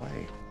fun to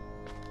play.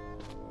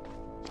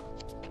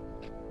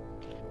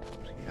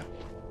 But yeah.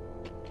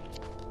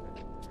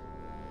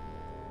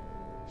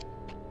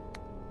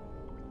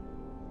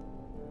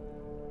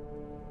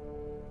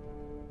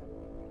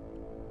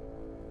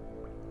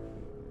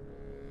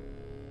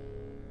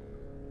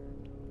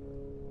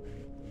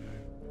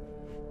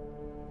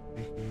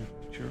 Taking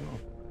a picture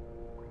of.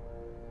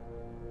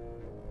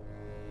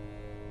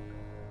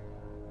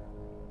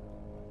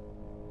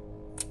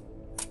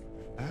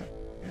 That,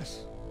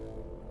 yes.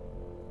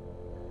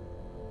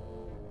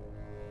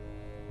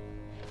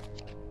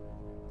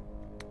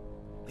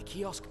 The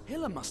kiosk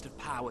pillar must have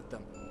powered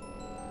them.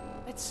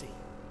 Let's see.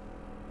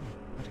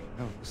 Oh, bloody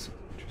hell, this looks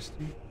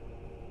interesting.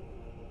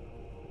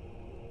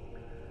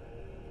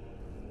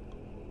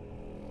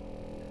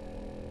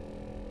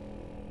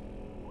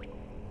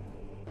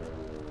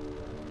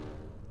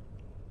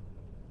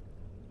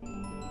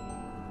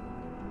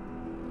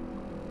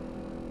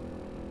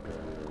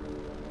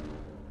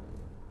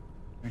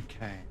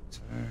 Okay,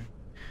 so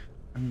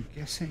I'm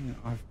guessing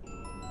I've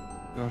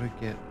got to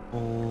get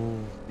all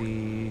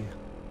the...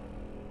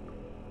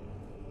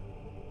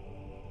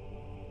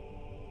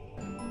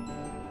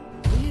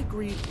 We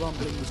agreed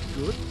rumbling was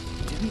good,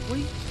 didn't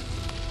we?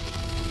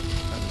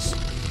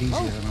 That's easier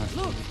Oh, than I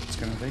thought look. it's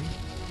going to be.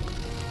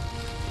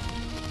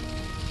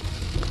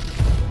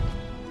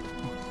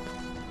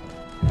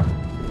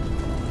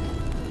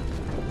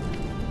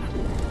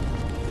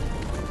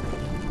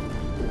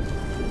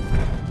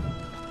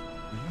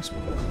 We must be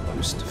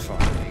close to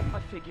finding I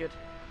figured.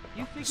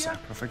 You the figure?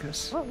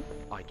 sarcophagus. Well,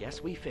 I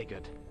guess we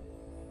figured.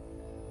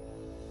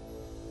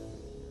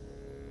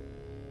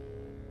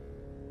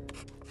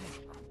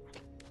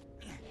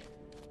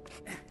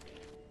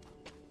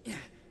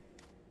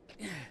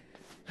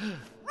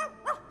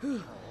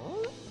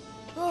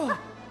 Oh,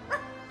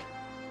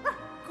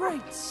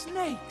 great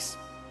snakes!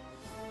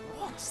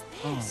 What's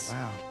Oh, this?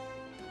 wow.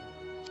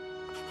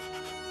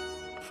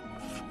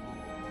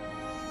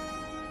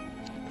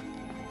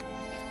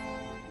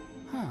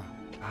 Huh.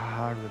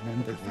 Ah, I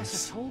remember Professor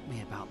this. told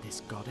me about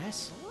this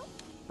goddess,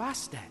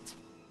 Bastet.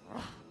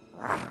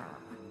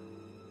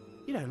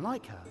 You don't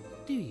like her,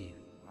 do you?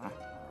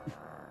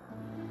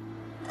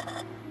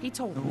 He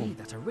told me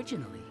that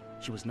originally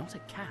she was not a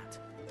cat,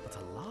 but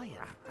a lion.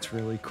 It's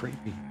really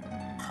creepy.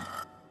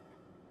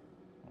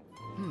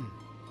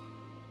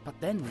 But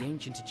then the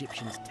ancient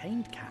Egyptians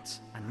tamed cats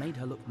and made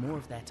her look more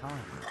of their time.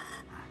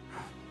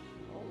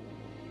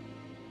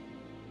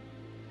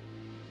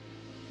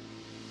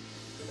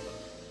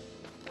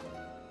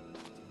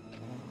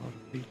 A lot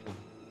of people.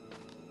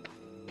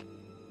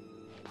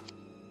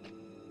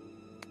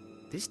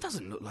 This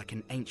doesn't look like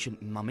an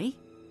ancient mummy.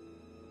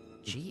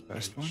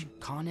 first one.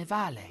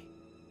 Carnevale.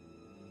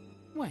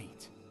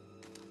 Wait,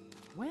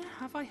 where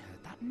have I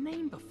heard that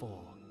name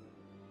before?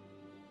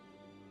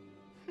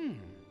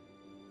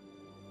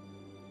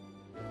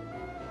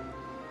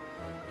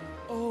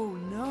 Oh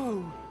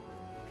no!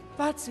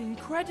 That's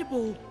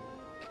incredible!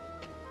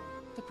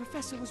 The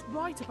professor was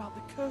right about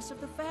the curse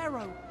of the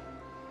Pharaoh.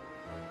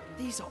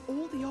 These are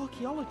all the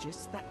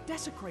archaeologists that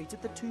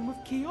desecrated the tomb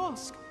of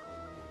Kiosk.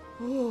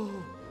 Oh,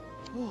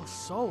 poor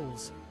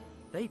souls.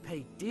 They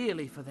paid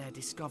dearly for their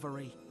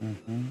discovery.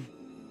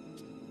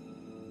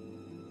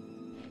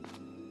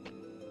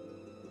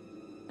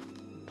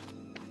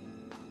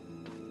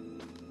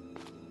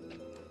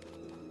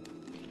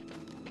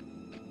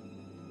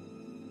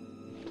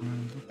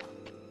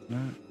 No.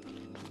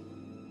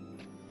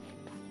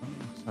 Oh,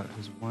 looks like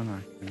there's one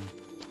I can...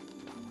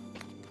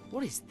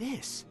 What is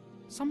this?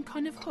 Some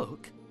kind of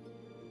hook?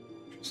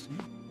 Interesting.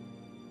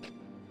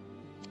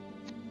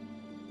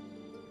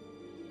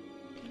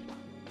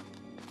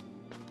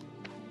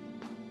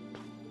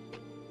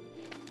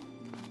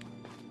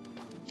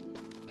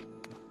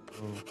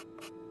 Oh,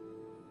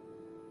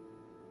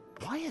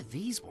 Why are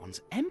these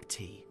ones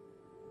empty?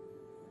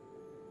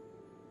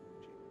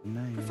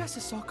 name. Professor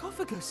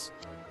Sarcophagus!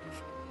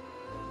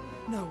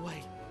 No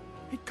way.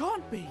 It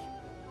can't be.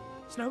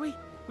 Snowy,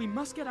 we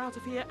must get out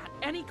of here at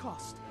any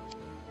cost.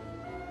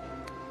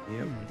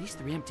 Yep. These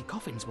 3 empty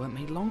coffins weren't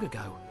made long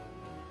ago.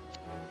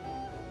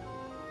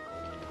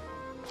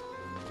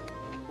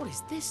 What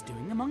is this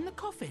doing among the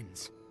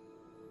coffins?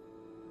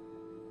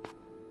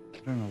 I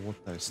don't know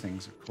what those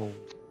things are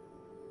called.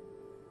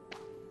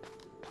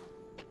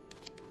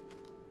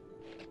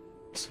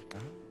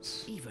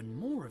 Cigars? Even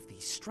more of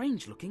these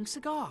strange-looking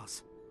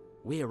cigars.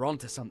 We're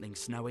onto something,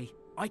 Snowy.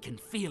 I can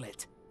feel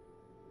it.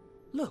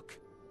 Look,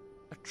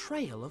 a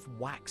trail of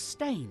wax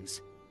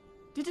stains.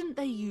 Didn't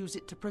they use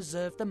it to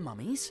preserve the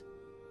mummies?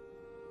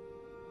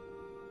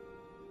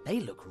 They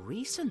look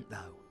recent,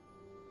 though.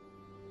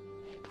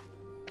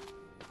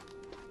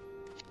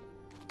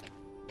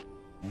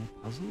 More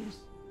puzzles?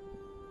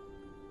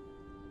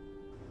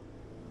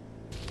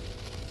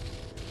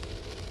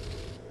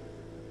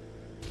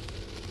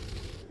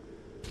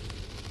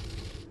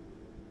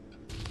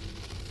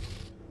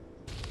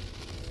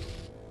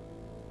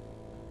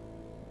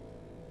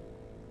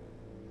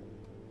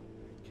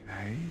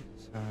 Okay,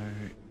 so...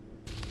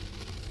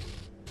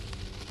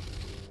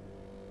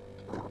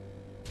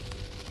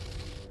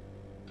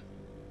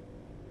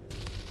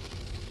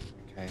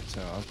 Okay,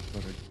 so I've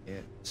got to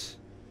get...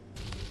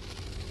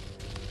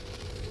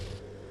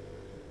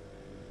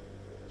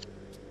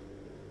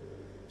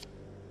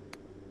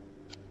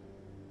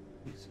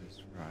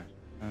 pieces, right.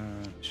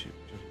 Ship,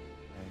 okay.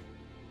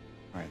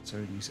 Alright, so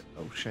in this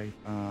L-shape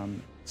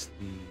arm, it's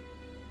the...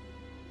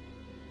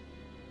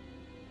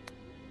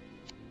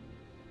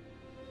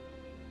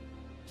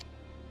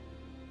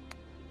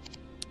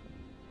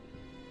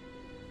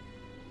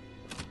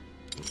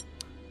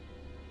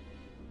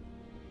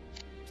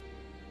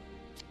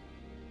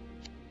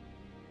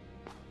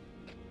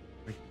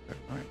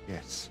 Right,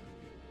 yes.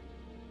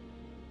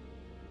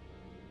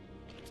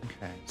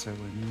 Okay, so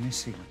we're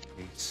missing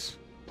a piece.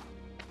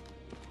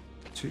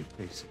 2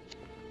 pieces.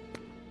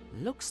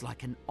 Looks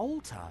like an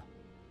altar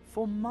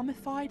for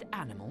mummified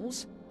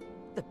animals.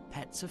 The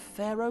pets of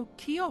Pharaoh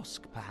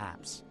Kiosk,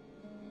 perhaps.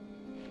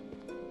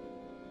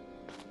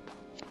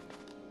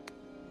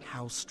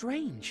 How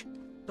strange.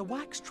 The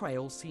wax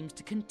trail seems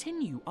to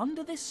continue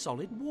under this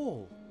solid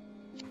wall.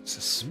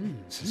 This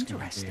is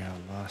going to be our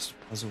last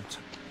puzzle,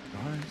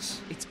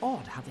 guys. It's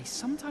odd how they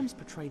sometimes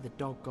portray the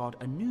dog god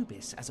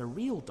Anubis as a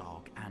real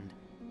dog and,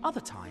 other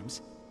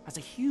times, as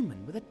a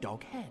human with a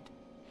dog head.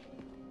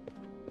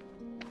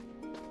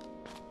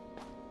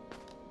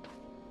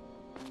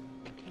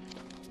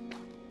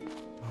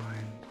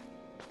 Fine.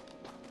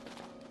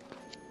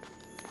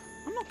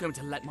 I'm not going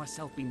to let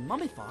myself be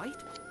mummified.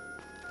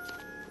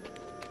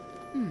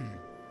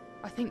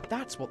 I think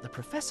that's what the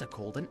professor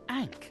called an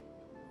ankh.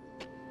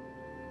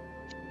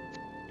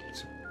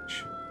 So it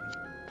should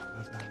be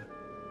other.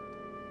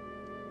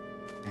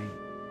 Hey.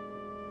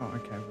 Oh,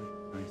 okay,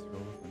 we're going through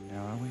all of them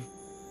now, are we?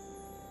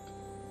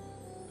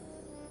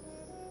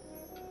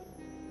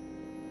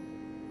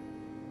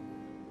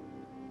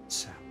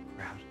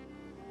 Sauerkraut.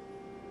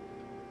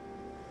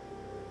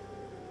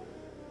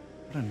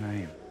 What a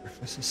name,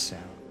 Professor Sour.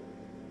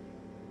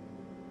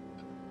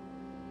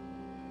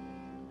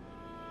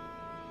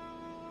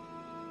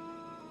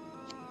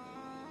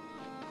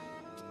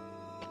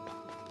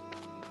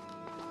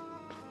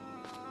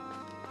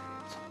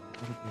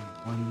 Gotta be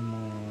one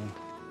more.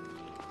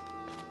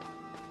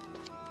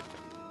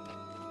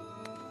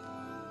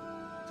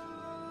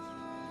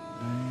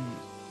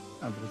 Names.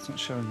 Oh, but it's not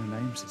showing the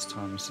names this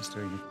time, it's just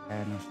doing a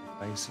pan of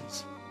the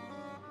faces.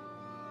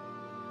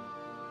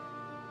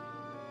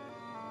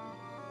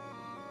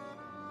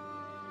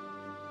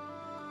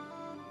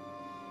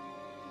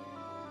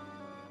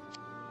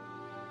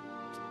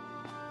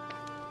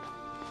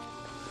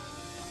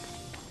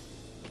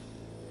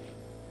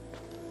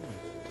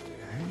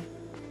 Okay.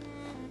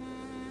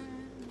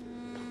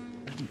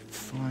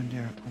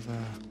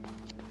 another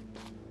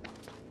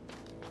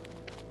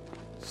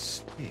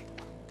stick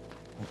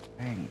or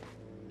hang?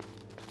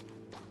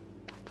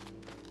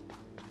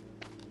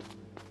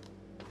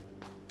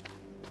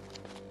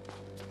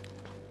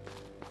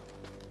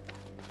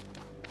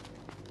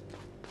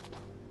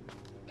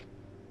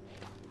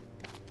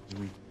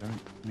 We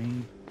don't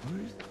need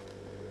both.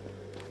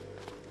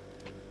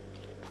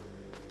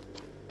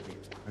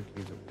 It's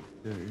okay that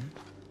we do.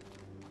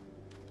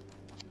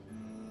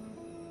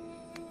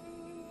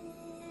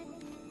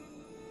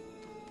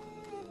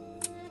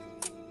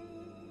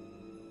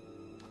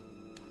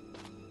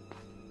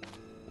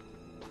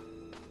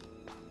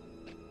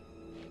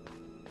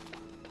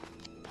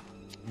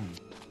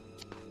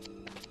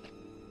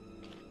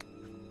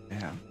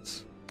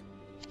 Outs.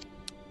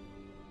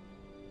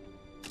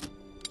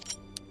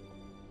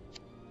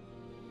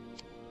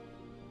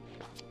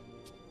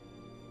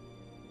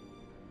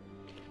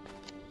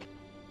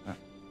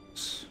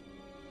 That's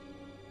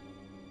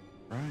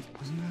right,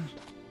 isn't it?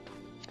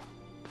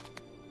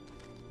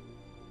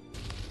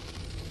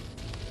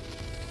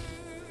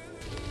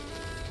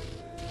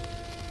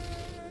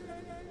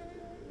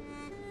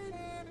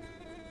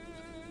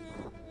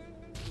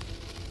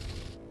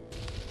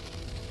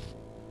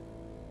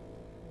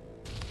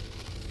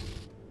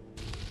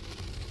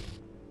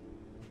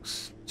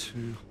 Looks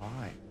too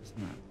high,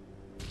 isn't it?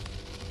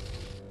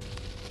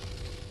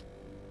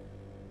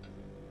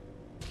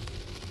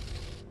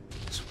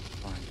 Guess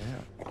we'll find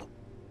out.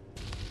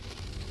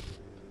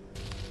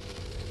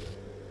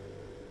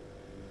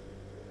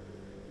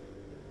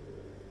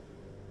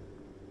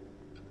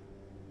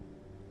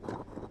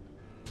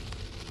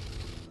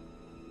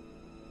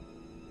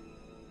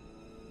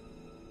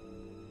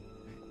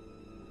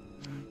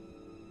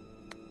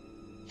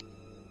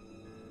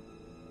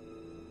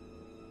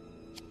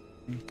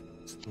 I think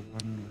it's the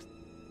one with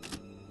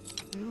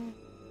Bill.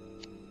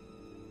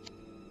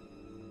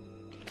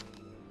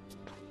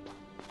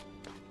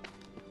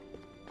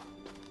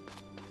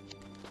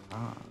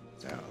 Ah,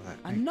 it's out of that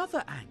thing.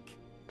 Another ankh,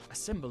 a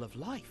symbol of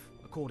life,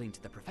 according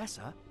to the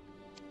professor.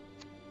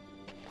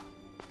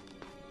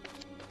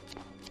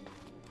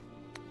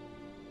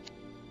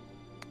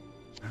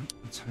 Well,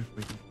 let's hope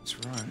we get this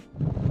right.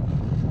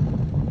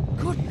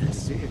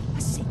 Goodness, Dear.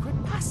 a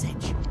secret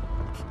passage.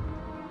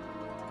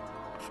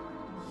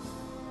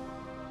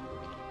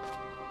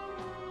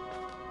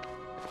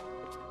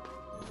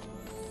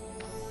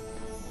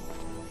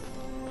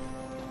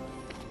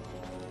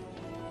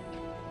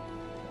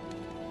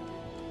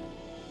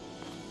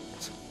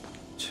 It's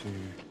too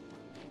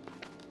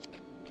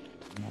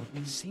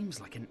modern. Seems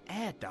like an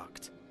air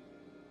duct.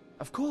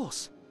 Of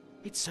course,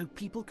 it's so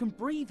people can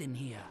breathe in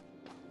here.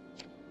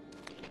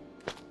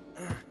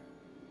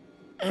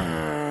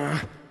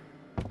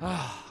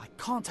 I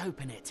can't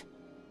open it.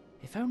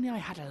 If only I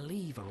had a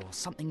lever or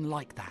something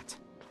like that.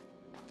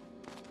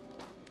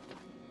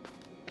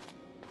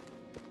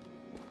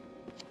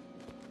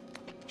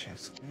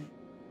 Chest gate.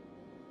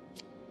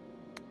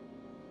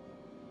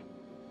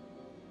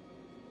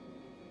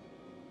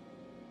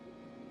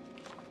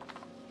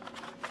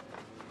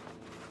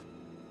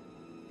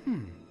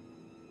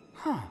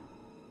 Huh.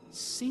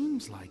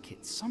 Seems like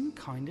it's some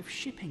kind of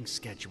shipping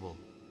schedule,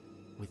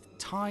 with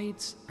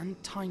tides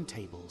and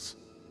timetables.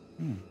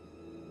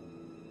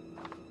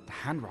 The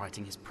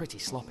handwriting is pretty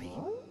sloppy.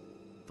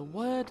 The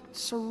word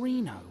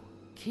Sereno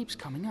keeps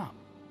coming up.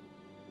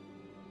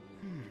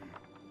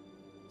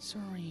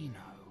 Sereno.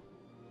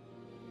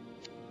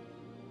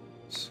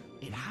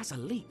 It has a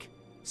leak,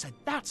 so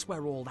that's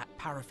where all that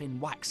paraffin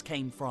wax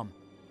came from.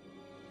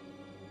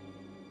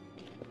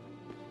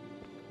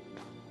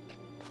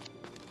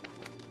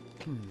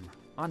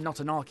 I'm not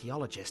an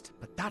archaeologist,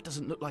 but that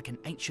doesn't look like an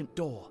ancient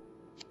door.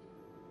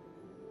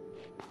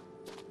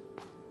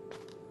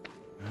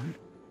 No, it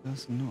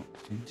does not,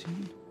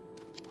 Tintin.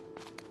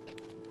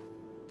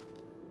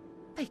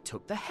 They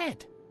took the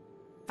head.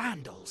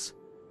 Vandals.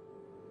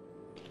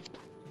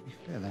 To be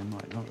fair, they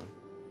might not have.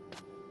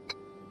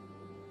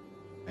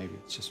 Maybe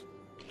it's just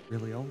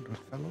really old and it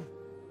fell off.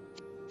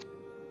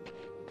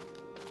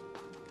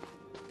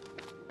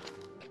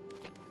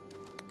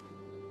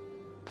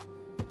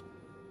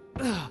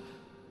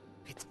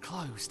 It's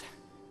closed.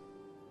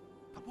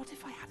 But what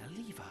if I had a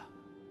lever?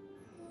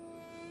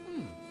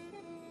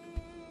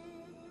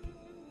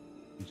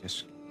 You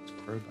just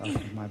throw it back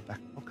in my back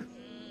pocket.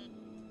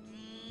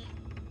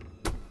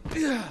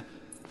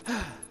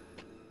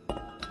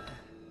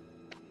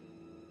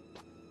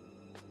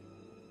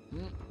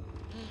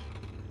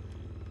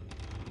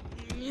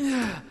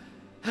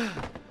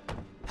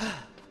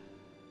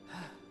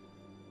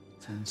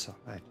 It's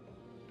inside.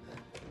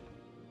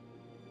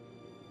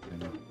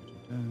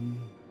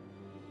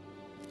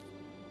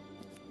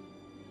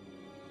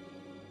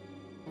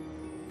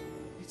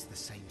 It's the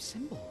same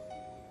symbol.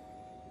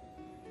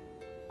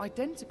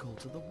 Identical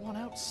to the one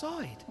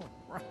outside.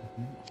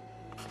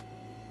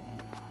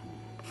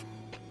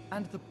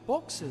 And the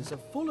boxes are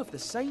full of the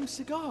same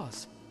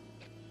cigars.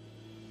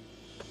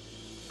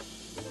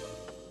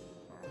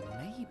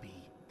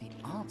 Maybe the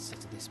answer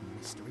to this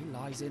mystery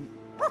lies in...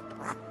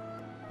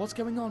 What's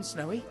going on,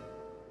 Snowy?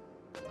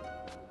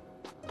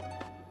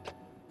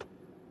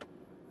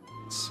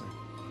 So,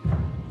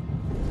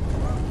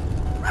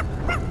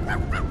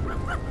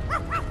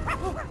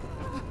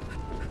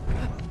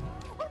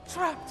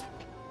 Trapped!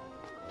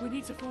 We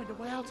need to find a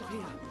way out of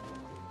here.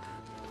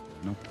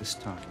 not this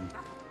time.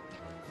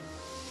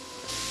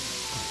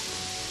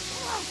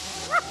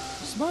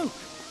 Smoke!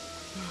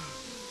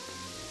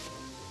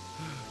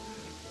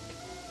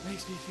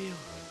 Makes me feel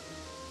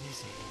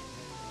dizzy.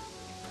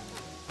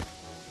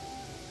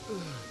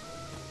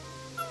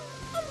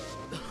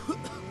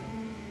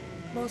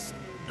 Must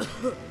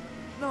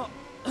not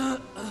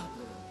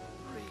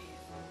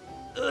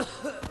breathe.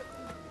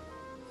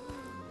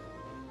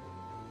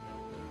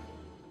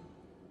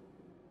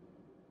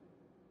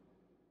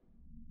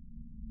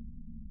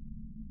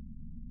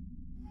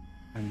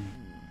 And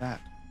that,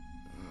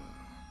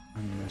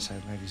 I'm going to say,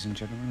 ladies and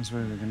gentlemen, is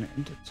where we're going to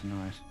end it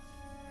tonight.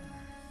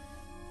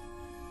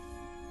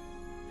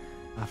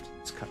 After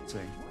this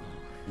cutscene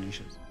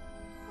finishes.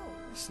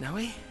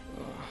 Snowy?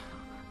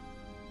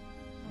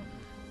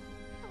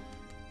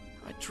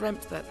 I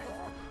dreamt that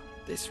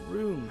this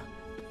room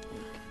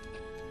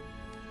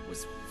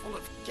was full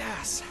of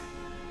gas.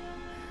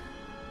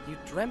 You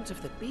dreamt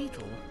of the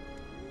beetle?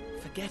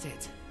 Forget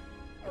it.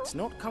 It's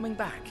not coming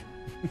back.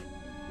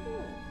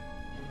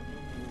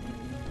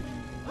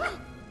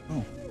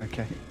 Oh,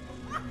 okay.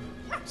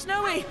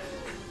 Snowy!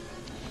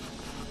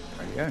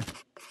 There you go.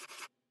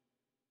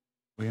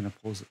 We're going to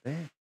pause it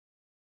there.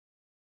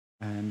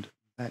 And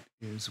that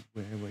is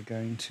where we're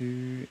going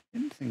to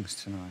end things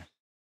tonight.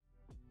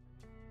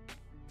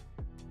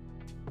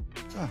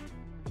 So,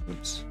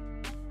 oops.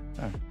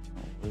 No, not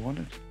what we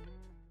wanted.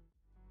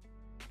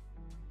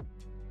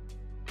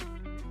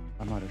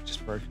 I might have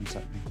just broken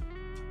something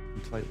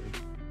completely.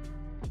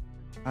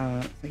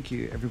 Thank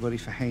you everybody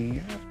for hanging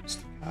out.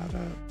 Mr.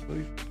 Carter,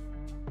 Luke,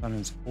 fun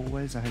as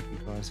always. I hope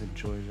you guys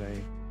enjoyed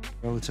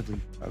a relatively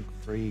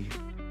bug-free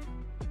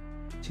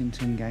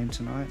Tintin game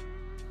tonight.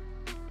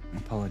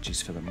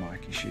 Apologies for the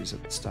mic issues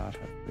at the start.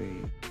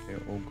 Hopefully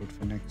they're all good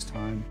for next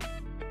time.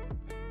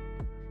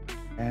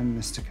 And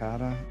Mr.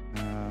 Carter,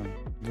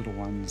 little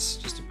one's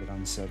just a bit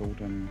unsettled,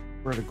 and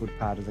we're at a good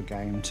part of the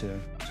game to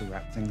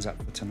wrap things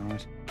up for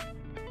tonight.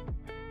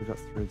 We got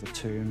through the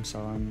tomb, so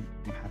I'm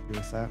happy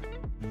with that.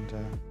 And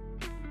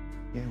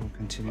yeah, we'll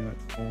continue it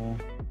for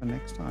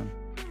next time.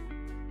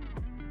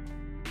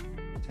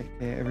 Take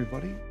care,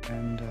 everybody,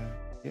 and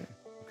yeah,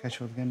 we'll catch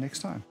you all again next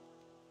time.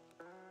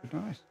 Good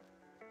night.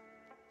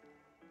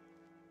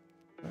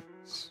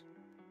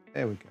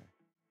 There we go.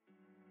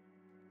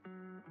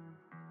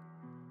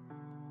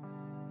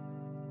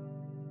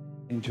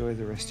 Enjoy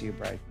the rest of your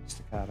break,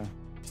 Mr. Carter.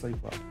 Sleep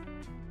well.